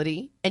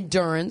 stability,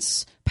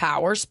 endurance,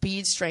 power,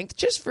 speed, strength.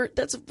 It's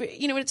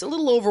a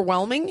little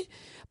overwhelming,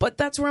 but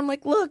that's where I'm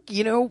like, look,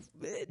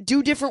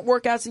 do different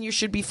workouts and you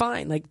should be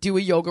fine. Like, do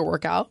a yoga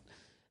workout,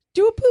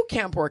 do a boot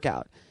camp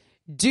workout,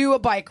 do a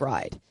bike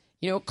ride,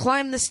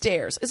 climb the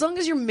stairs. As long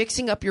as you're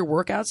mixing up your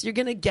workouts, you're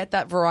going to get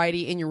that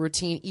variety in your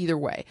routine either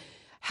way.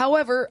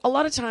 However, a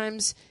lot of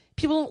times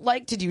people don't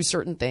like to do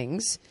certain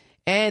things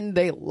and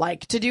they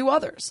like to do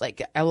others.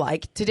 Like, I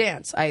like to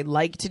dance. I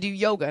like to do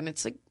yoga. And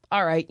it's like,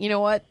 all right, you know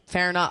what?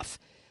 Fair enough.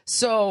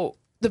 So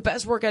the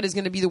best workout is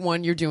going to be the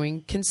one you're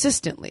doing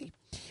consistently.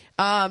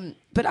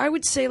 But I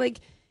would say,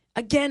 like,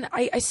 again,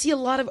 I see a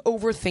lot of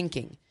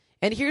overthinking.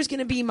 And here's going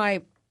to be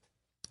my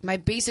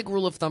basic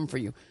rule of thumb for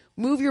you.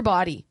 Move your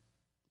body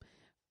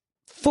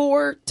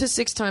 4 to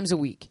 6 times a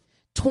week.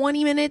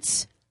 20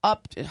 minutes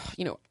up,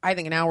 I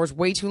think an hour is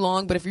way too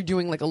long. But if you're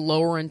doing like a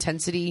lower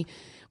intensity,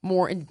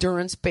 more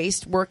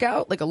endurance-based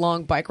workout, like a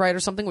long bike ride or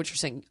something, which you're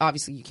saying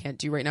obviously you can't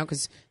do right now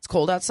because it's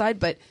cold outside,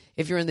 but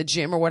if you're in the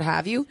gym or what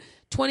have you,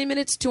 20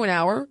 minutes to an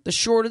hour, the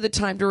shorter the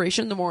time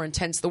duration, the more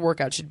intense the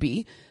workout should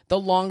be. The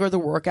longer the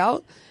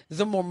workout,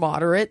 the more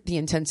moderate the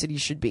intensity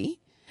should be.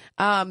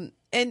 And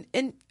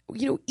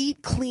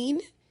eat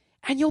clean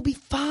and you'll be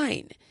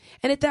fine.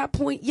 And at that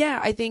point,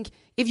 I think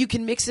if you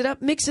can mix it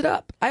up, mix it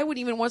up. I would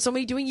even want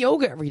somebody doing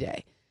yoga every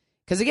day.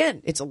 Because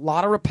again, it's a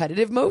lot of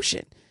repetitive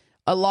motion.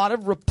 A lot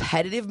of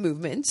repetitive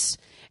movements,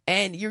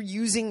 and you're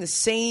using the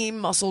same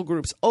muscle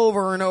groups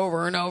over and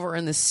over and over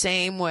in the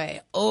same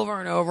way,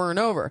 over and over and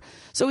over.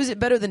 So is it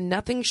better than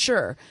nothing?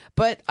 Sure.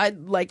 But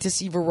I'd like to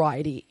see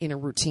variety in a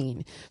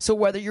routine. So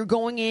whether you're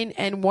going in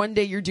and one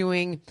day you're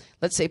doing,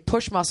 let's say,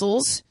 push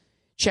muscles,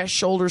 chest,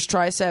 shoulders,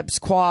 triceps,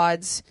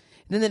 quads,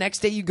 and then the next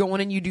day you go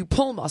in and you do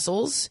pull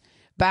muscles,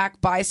 back,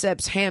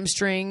 biceps,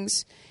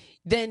 hamstrings,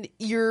 then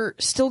you're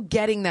still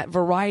getting that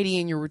variety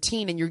in your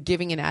routine and you're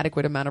giving an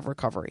adequate amount of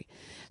recovery.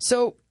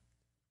 So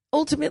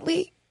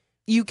ultimately,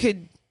 you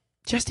could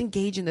just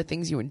engage in the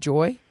things you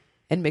enjoy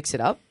and mix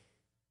it up,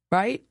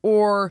 right?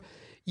 Or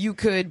you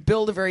could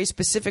build a very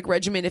specific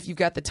regimen if you've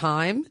got the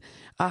time.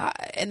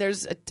 And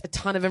there's a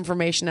ton of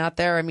information out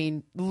there. I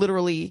mean,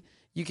 literally,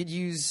 you could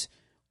use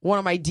one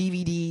of my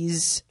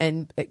DVDs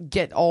and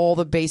get all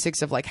the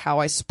basics of like how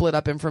I split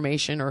up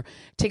information, or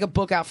take a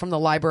book out from the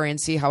library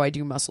and see how I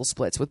do muscle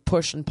splits with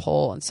push and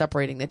pull and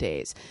separating the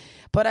days.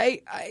 But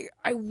I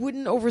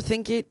wouldn't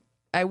overthink it.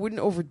 I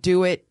wouldn't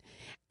overdo it.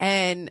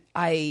 And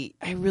I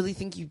really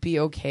think you'd be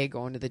okay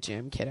going to the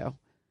gym, kiddo.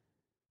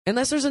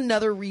 Unless there's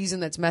another reason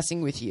that's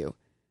messing with you.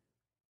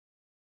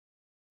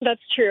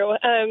 That's true.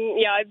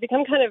 I've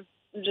become kind of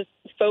just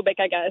phobic,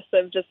 I guess,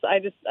 of I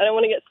don't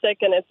want to get sick,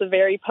 and it's a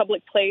very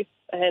public place.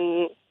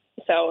 And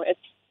so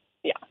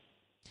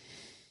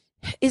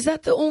Is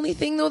that the only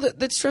thing, though,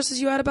 that stresses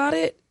you out about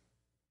it?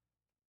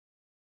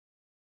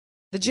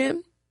 The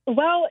gym?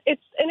 Well,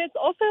 it's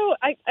also,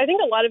 I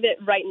think a lot of it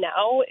right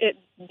now, it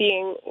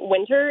being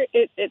winter,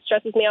 it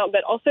stresses me out,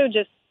 but also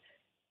just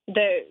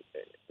the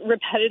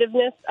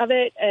repetitiveness of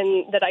it,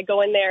 and that I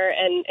go in there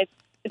and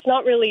it's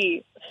not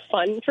really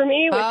fun for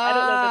me. Which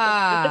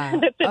I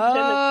don't know that the gym is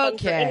fun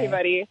for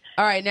anybody.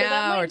 All right,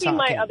 now we're talking.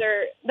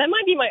 That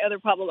might be my other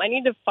problem. I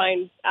need to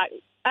find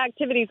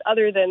activities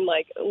other than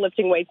like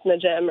lifting weights in the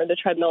gym or the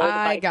treadmill or the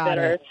bike that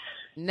are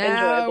now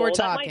enjoyable. we're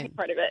talking. That might be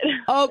part of it.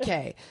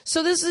 Okay,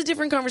 so this is a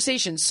different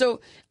conversation.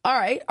 So, all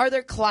right, are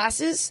there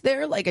classes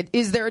there? Like,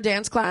 is there a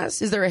dance class?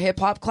 Is there a hip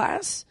hop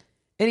class?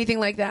 Anything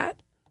like that?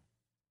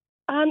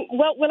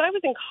 Well, when I was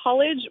in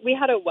college, we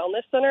had a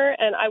wellness center,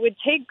 and I would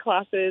take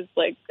classes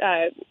like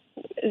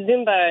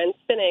Zumba and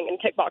spinning and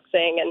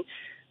kickboxing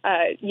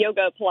and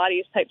yoga,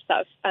 Pilates type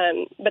stuff.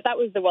 But that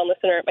was the wellness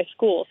center at my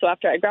school. So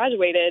after I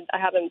graduated, I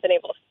haven't been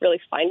able to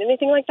really find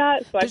anything like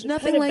that. So there's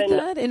nothing like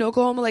that in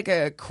Oklahoma, like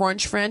a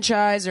Crunch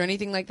franchise or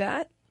anything like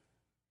that?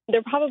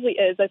 There probably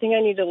is. I think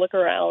I need to look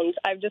around.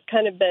 I've just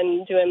kind of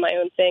been doing my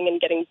own thing and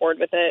getting bored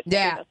with it.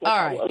 Yeah.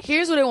 All right.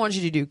 Here's what I want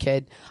you to do,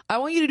 kid. I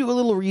want you to do a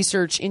little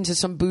research into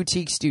some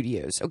boutique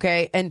studios,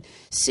 okay? And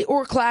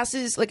or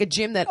classes, like a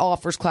gym that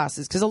offers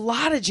classes, because a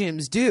lot of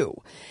gyms do.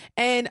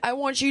 And I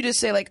want you to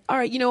say, like, all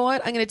right, you know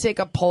what? I'm going to take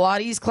a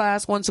Pilates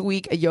class once a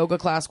week, a yoga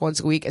class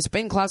once a week, a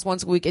spin class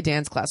once a week, a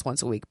dance class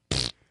once a week.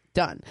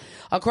 Done.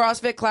 A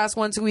CrossFit class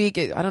once a week.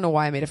 I don't know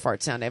why I made a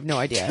fart sound. I have no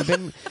idea. I've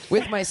been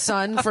with my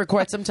son for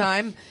quite some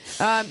time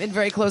in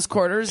very close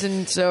quarters,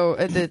 and so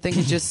the thing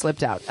has just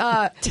slipped out.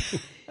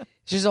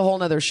 It's just a whole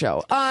nother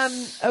show.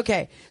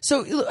 Okay.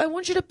 So I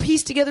want you to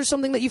piece together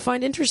something that you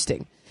find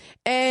interesting.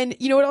 And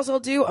you know what else I'll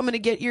do? I'm going to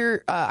get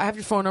I have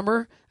your phone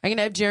number. I'm going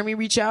to have Jeremy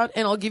reach out,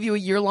 and I'll give you a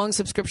year-long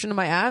subscription to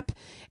my app.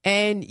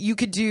 And you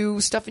could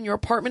do stuff in your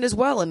apartment as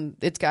well. And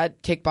it's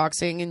got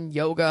kickboxing and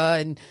yoga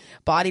and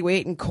body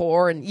weight and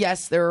core. And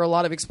yes, there are a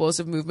lot of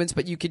explosive movements,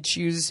 but you could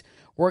choose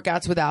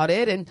workouts without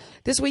it. And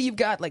this way you've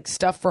got like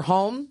stuff for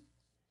home.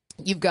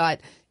 You've got,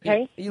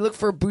 you look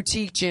for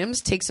boutique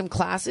gyms, take some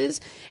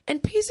classes,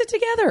 and piece it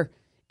together.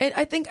 And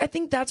I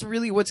think that's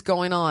really what's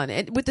going on.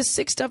 And with the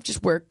sick stuff,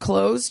 just wear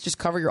clothes. Just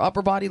cover your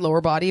upper body,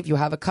 lower body. If you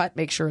have a cut,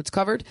 make sure it's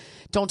covered.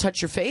 Don't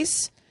touch your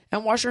face.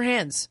 And wash your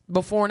hands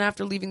before and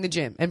after leaving the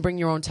gym. And bring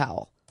your own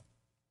towel.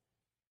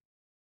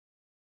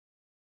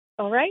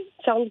 All right.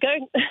 Sounds good.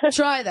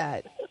 Try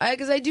that.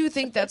 Because I do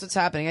think that's what's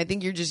happening. I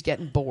think you're just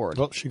getting bored.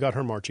 Well, she got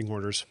her marching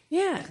orders.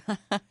 Yeah.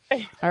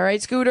 All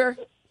right, Scooter.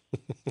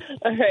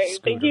 All right.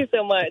 Scooter. Thank you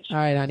so much. All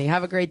right, honey.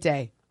 Have a great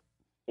day.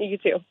 You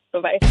too.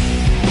 Bye-bye.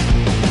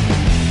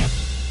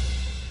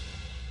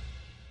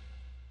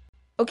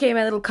 Okay,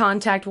 my little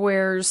contact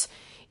wearers,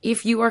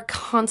 if you are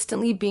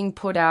constantly being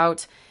put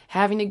out,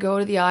 having to go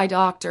to the eye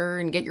doctor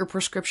and get your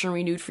prescription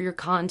renewed for your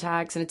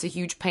contacts, and it's a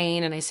huge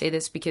pain, and I say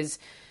this because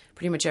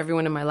pretty much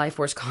everyone in my life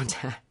wears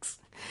contacts.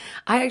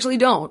 I actually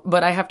don't,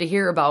 but I have to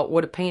hear about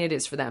what a pain it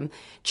is for them.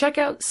 Check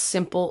out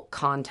Simple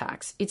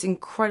Contacts. It's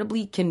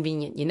incredibly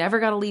convenient. You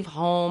never got to leave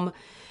home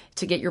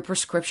to get your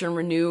prescription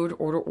renewed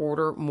or to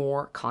order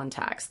more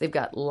contacts. They've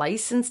got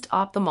licensed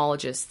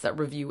ophthalmologists that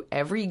review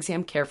every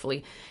exam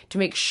carefully to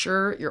make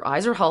sure your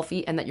eyes are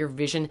healthy and that your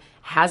vision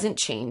hasn't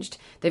changed.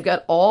 They've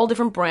got all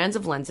different brands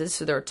of lenses,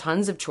 so there are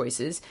tons of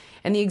choices,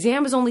 and the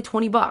exam is only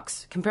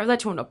 $20. Compare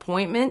that to an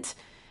appointment.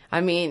 I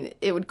mean,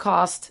 it would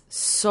cost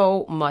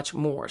so much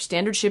more.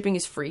 Standard shipping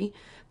is free.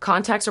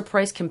 Contacts are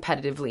priced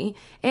competitively.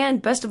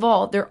 And best of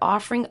all, they're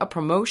offering a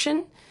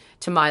promotion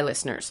to my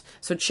listeners.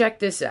 So check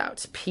this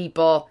out.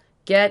 People,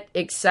 get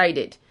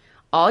excited.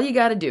 All you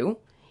got to do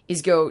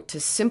is go to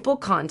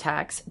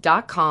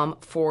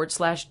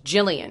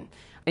simplecontacts.com/Jillian.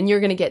 And you're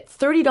going to get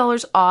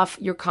 $30 off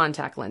your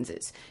contact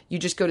lenses. You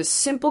just go to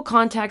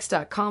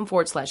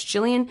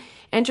simplecontacts.com/Jillian,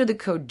 enter the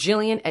code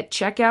Jillian at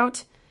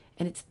checkout,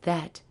 and it's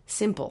that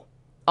simple.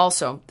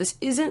 Also, this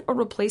isn't a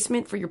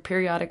replacement for your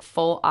periodic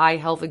full eye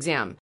health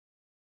exam.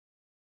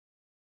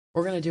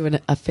 We're going to do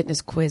a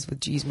fitness quiz with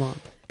G's mom.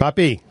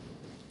 Papi.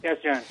 Yes,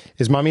 John.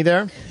 Is Mommy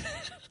there?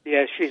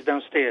 Yes, she's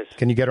downstairs.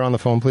 Can you get her on the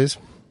phone, please?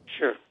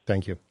 Sure.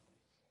 Thank you.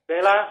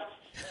 Bella,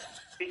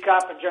 pick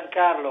up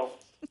Giancarlo.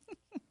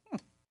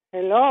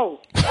 Hello.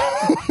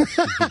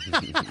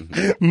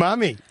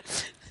 Mommy.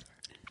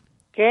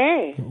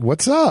 Okay.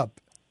 What's up?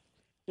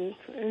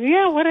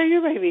 Yeah, what are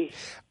you, baby?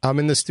 I'm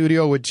in the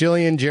studio with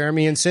Jillian,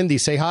 Jeremy, and Cindy.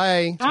 Say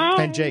hi.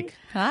 Hi. And Jake.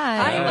 Hi.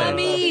 Hi,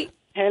 Mommy.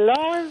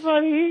 Hello,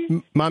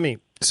 everybody. Mommy,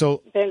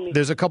 so Tell me.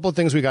 there's a couple of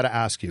things we got to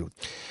ask you.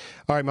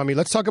 All right, Mommy,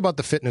 let's talk about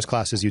the fitness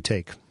classes you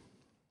take.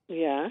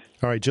 Yeah.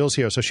 All right, Jill's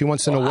here, so she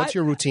wants to know what's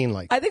your routine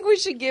like. I think we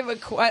should give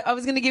I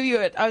was going to give you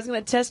I was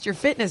going to test your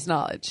fitness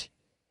knowledge.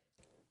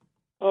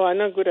 Oh, I'm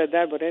not good at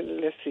that, but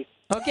let's see.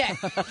 Okay.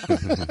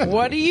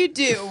 What do you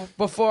do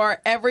before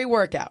every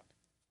workout?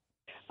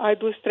 I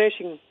do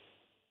stretching.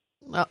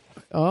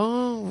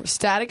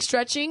 Static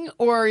stretching,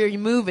 or are you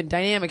moving,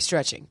 dynamic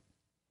stretching?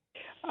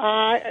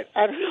 I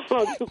don't know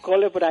how to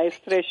call it, but I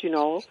stretch,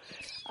 I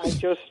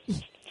just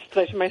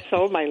stretch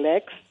myself, my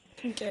legs,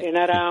 and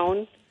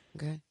around.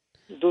 Okay.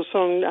 Do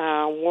some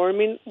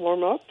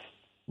warm up.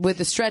 With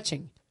the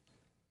stretching?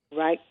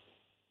 Right.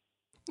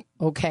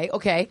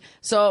 Okay.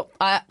 So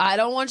I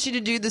don't want you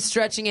to do the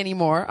stretching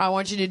anymore. I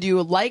want you to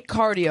do light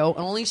cardio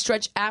and only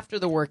stretch after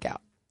the workout.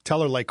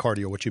 Tell her light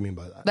cardio, what you mean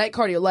by that. Light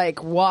cardio,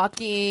 like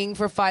walking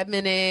for 5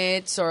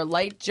 minutes or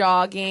light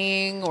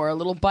jogging or a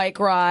little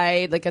bike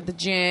ride, like at the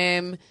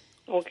gym.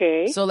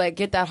 Okay. So,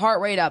 get that heart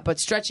rate up,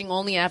 but stretching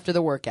only after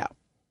the workout.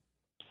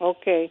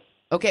 Okay.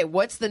 Okay,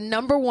 what's the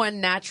number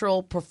one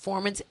natural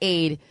performance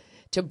aid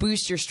to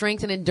boost your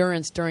strength and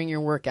endurance during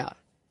your workout?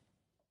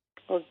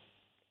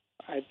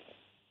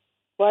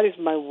 What is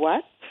my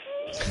what?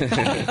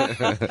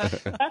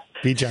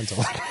 Be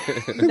gentle.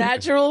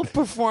 Natural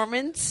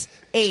performance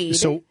aid.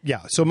 So,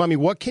 Mommy,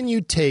 what can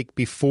you take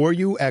before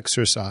you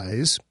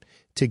exercise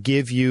to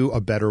give you a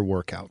better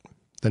workout?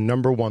 The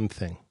number one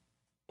thing.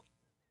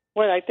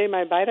 Well, I take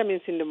my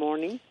vitamins in the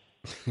morning.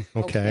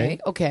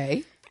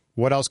 Okay.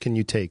 What else can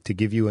you take to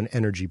give you an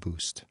energy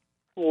boost?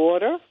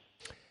 Water.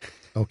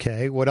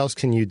 Okay. What else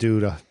can you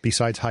do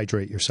besides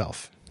hydrate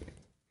yourself?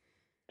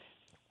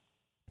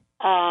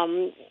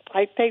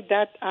 I take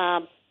that,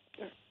 how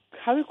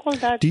do you call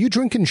that? Do you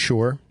drink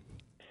Ensure?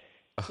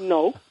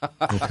 No.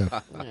 Okay.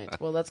 All right.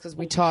 Well, that's because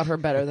we taught her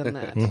better than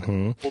that.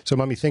 Mm-hmm. So,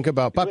 Mommy, think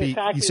about, Papi,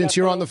 Exactly, since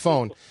you're on the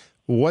phone,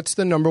 what's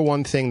the number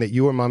one thing that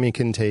you or Mommy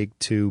can take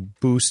to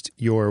boost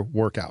your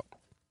workout,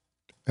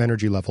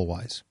 energy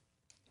level-wise?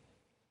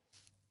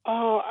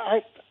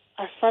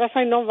 As far as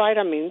I know,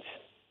 vitamins.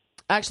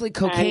 Actually,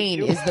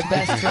 cocaine is the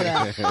best for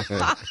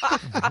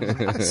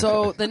that.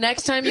 So the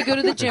next time you go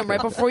to the gym, right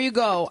before you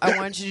go, I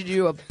want you to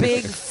do a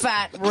big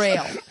fat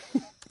rail.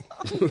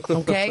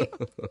 Okay?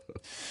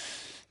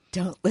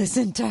 Don't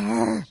listen to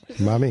her.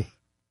 Mommy,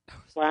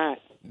 What?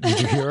 did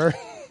you hear her?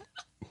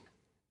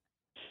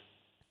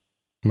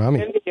 Mommy,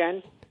 Tell me,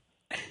 Jan.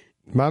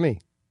 Mommy,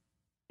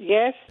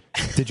 Yes?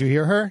 did you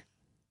hear her?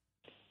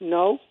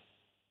 No?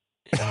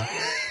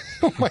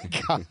 Oh my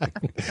God.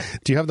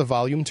 Do you have the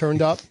volume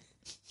turned up?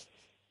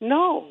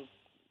 No.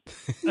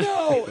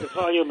 No, the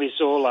volume is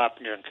all up,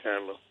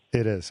 Giancarlo.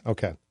 It is.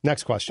 Okay.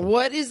 Next question.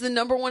 What is the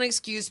number one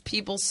excuse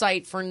people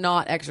cite for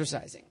not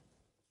exercising?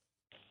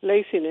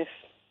 Laziness.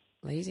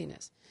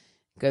 Laziness.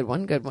 Good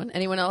one, good one.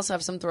 Anyone else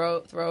have some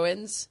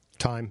throw-ins?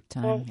 Time.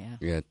 Time, yeah.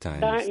 Yeah,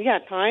 time.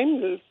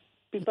 Time.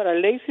 People are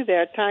lazy. They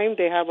are time.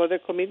 They have other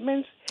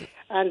commitments.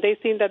 And they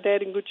think that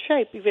they're in good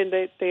shape, even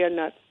though they are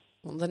not.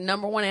 Well, the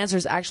number one answer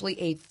is actually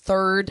a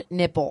third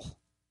nipple.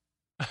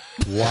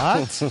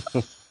 What?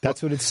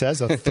 That's what it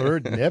says, a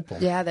third nipple.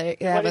 Yeah, they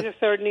What have is a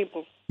third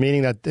nipple?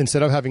 Meaning that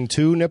instead of having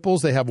two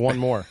nipples, they have one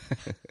more.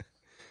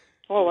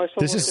 Oh, I saw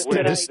This is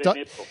this stu-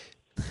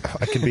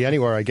 It could be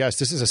anywhere, I guess.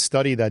 This is a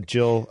study that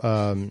Jill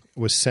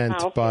was sent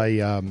by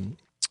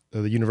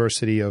the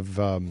University of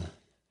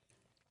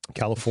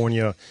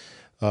California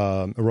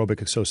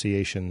Aerobic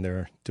Association.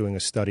 They're doing a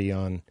study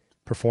on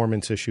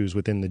performance issues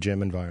within the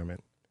gym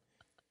environment.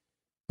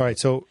 All right,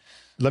 so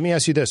let me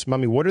ask you this,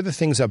 Mommy. What are the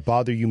things that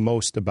bother you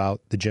most about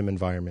the gym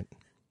environment?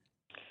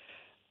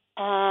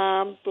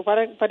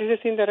 What is the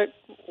thing that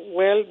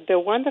the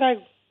one that I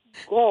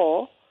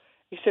go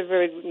is a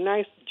very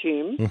nice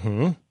gym.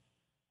 Mm-hmm.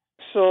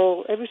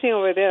 So everything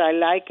over there, I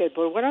like it.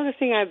 But one of the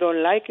things I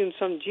don't like in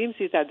some gyms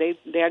is that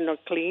they are not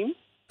clean.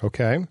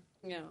 Okay.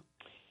 Yeah.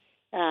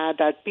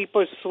 That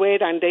people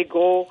sweat and they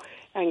go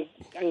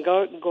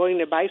go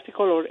in a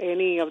bicycle or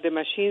any of the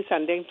machines,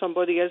 and then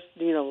somebody else,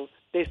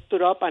 they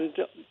stood up and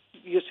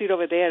you sit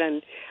over there,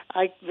 and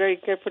I'm very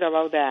careful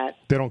about that.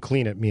 They don't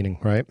clean it, meaning,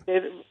 right? They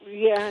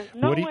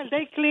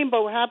clean,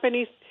 but what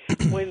happens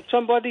is when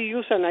somebody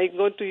uses and I'm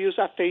going to use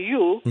after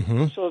you,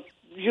 so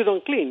you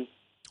don't clean.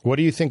 What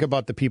do you think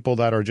about the people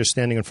that are just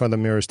standing in front of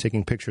the mirrors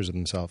taking pictures of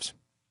themselves?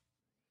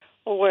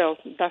 Oh, well,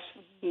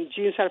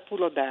 gyms are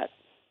full of that.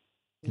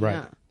 Right.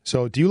 Yeah.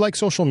 So do you like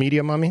social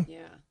media, Mommy? Yeah.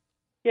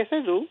 Yes,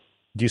 I do.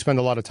 Do you spend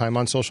a lot of time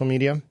on social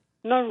media?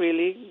 Not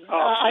really.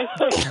 I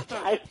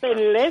spend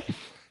less.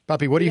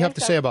 Papi, what do you have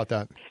to say about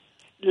that?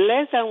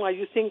 Less than what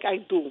you think I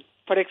do.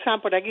 For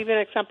example, I give you an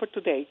example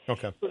today.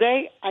 Okay.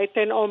 Today, I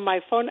turn on my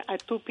phone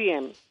at 2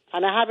 p.m.,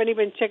 and I haven't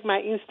even checked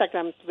my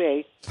Instagram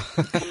today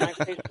and my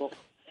Facebook.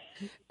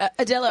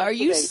 Adela, are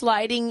you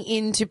sliding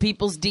into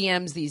people's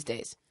DMs these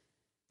days?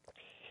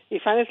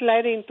 If I'm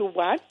sliding into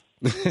what?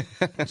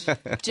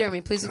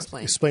 Jeremy, please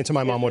explain. Explain to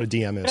my mom what a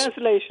DM is.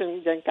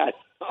 Translation, Giancarlo.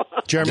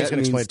 Jeremy's That going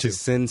to explain means it too. to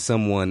send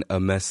someone a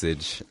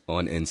message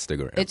on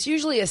Instagram. It's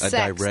usually a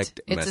sext. direct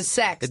It's a message.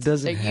 sext. It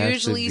doesn't They're have to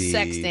usually be-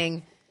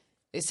 sexting.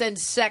 They send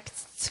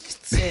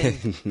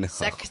sexting. No.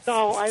 Sext.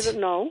 No, I don't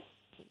know.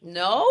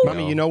 No?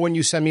 Mommy, you know when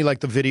you send me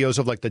like the videos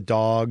of like the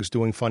dogs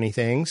doing funny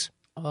things?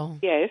 Oh.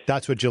 Yes.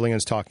 That's what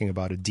Jillian's talking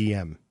about, a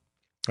DM,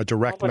 a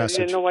direct But I message.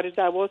 didn't know what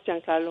that was,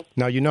 Giancarlo.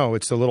 Now you know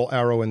it's the little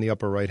arrow in the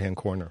upper right-hand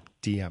corner,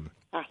 DM.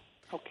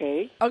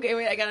 Okay. Okay,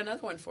 wait, I got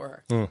another one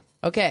for her.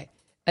 Okay.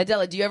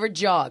 Adela, do you ever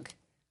jog?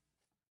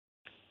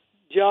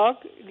 Jog,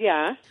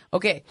 yeah.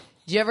 Okay.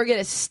 Do you ever get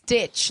a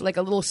stitch, like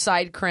a little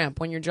side cramp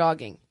when you're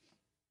jogging?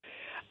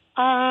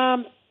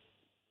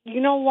 You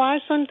know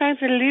what? Sometimes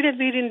a little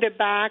bit in the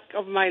back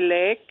of my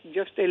leg,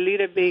 just a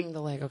little bit.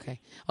 The leg, okay.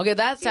 Okay,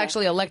 that's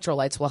actually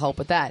electrolytes will help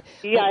with that.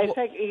 Yeah,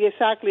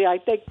 exactly. I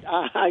take,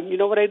 you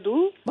know what I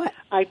do? What?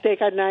 I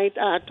take at night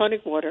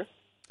tonic water.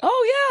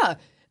 Oh, yeah.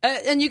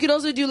 And you could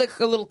also do like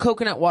a little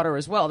coconut water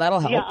as well. That'll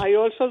help. Yeah, I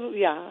also,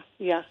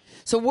 yeah.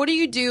 So what do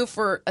you do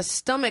for a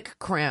stomach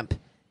cramp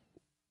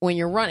when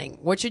you're running?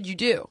 What should you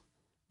do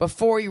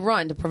before you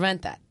run to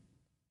prevent that?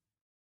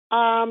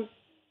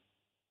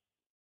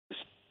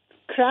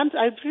 Cramps,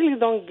 I really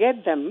don't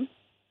get them.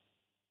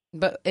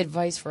 But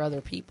advice for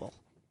other people.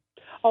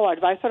 Oh,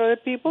 advice for other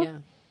people? Yeah.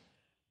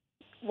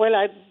 Well,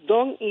 I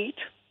don't eat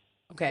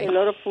Okay. a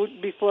lot of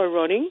food before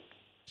running.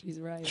 She's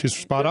right. She's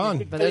spot on.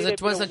 But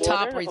what's the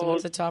top reason?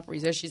 What's the top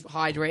reason? She's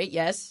hydrate,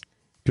 yes.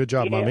 Good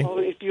job, Mommy. Or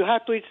if you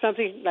have to eat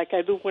something like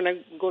I do when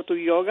I go to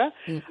yoga,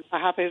 I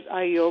have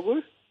a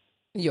yogurt.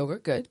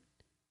 Yogurt, good.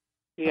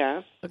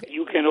 Yeah. Okay.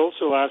 You can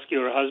also ask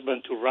your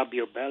husband to rub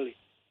your belly.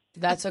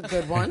 That's a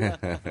good one.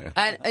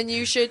 And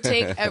you should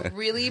take a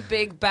really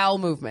big bowel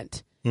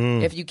movement.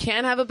 If you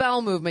can't have a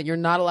bowel movement, you're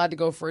not allowed to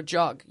go for a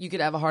jog. You could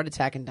have a heart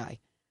attack and die.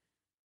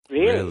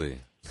 Really?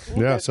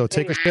 Yeah, so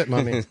take a shit,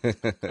 Mommy.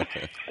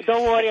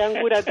 Don't worry,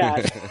 I'm good at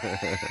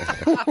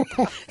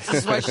that. This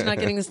is why she's not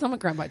getting the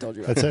stomach cramp I told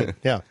you about. That's it.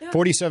 Yeah.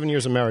 47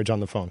 years of marriage on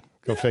the phone.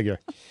 Go figure.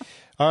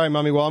 All right,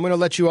 Mommy. Well, I'm going to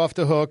let you off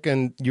the hook,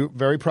 and you're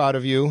very proud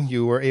of you.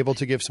 You were able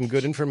to give some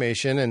good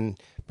information, and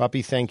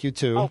Papi, thank you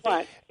too. Oh,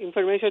 what?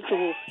 Information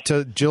to...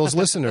 To Jill's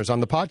listeners on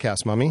the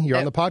podcast, Mommy. You're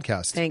on the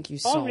podcast. Thank you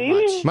so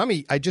really? much.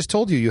 Mommy, I just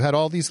told you you had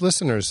all these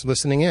listeners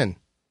listening in.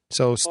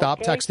 So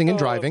stop texting and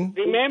driving.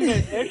 Remember,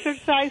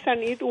 exercise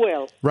and eat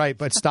well. Right,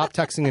 but stop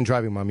texting and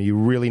driving, Mommy. You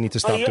really need to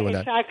stop doing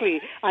that.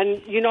 Exactly.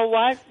 And you know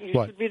what? You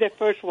should be the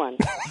first one.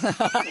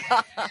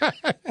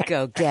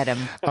 Go get him.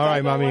 All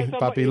right, Mommy.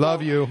 Papi,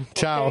 love you.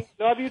 Ciao. Okay.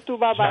 Love you too.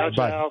 Bye-bye.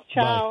 Bye.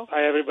 Ciao.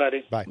 Bye,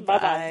 everybody. Bye.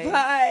 Bye-bye.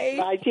 Bye.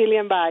 Bye,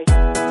 Jillian.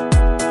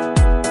 Bye.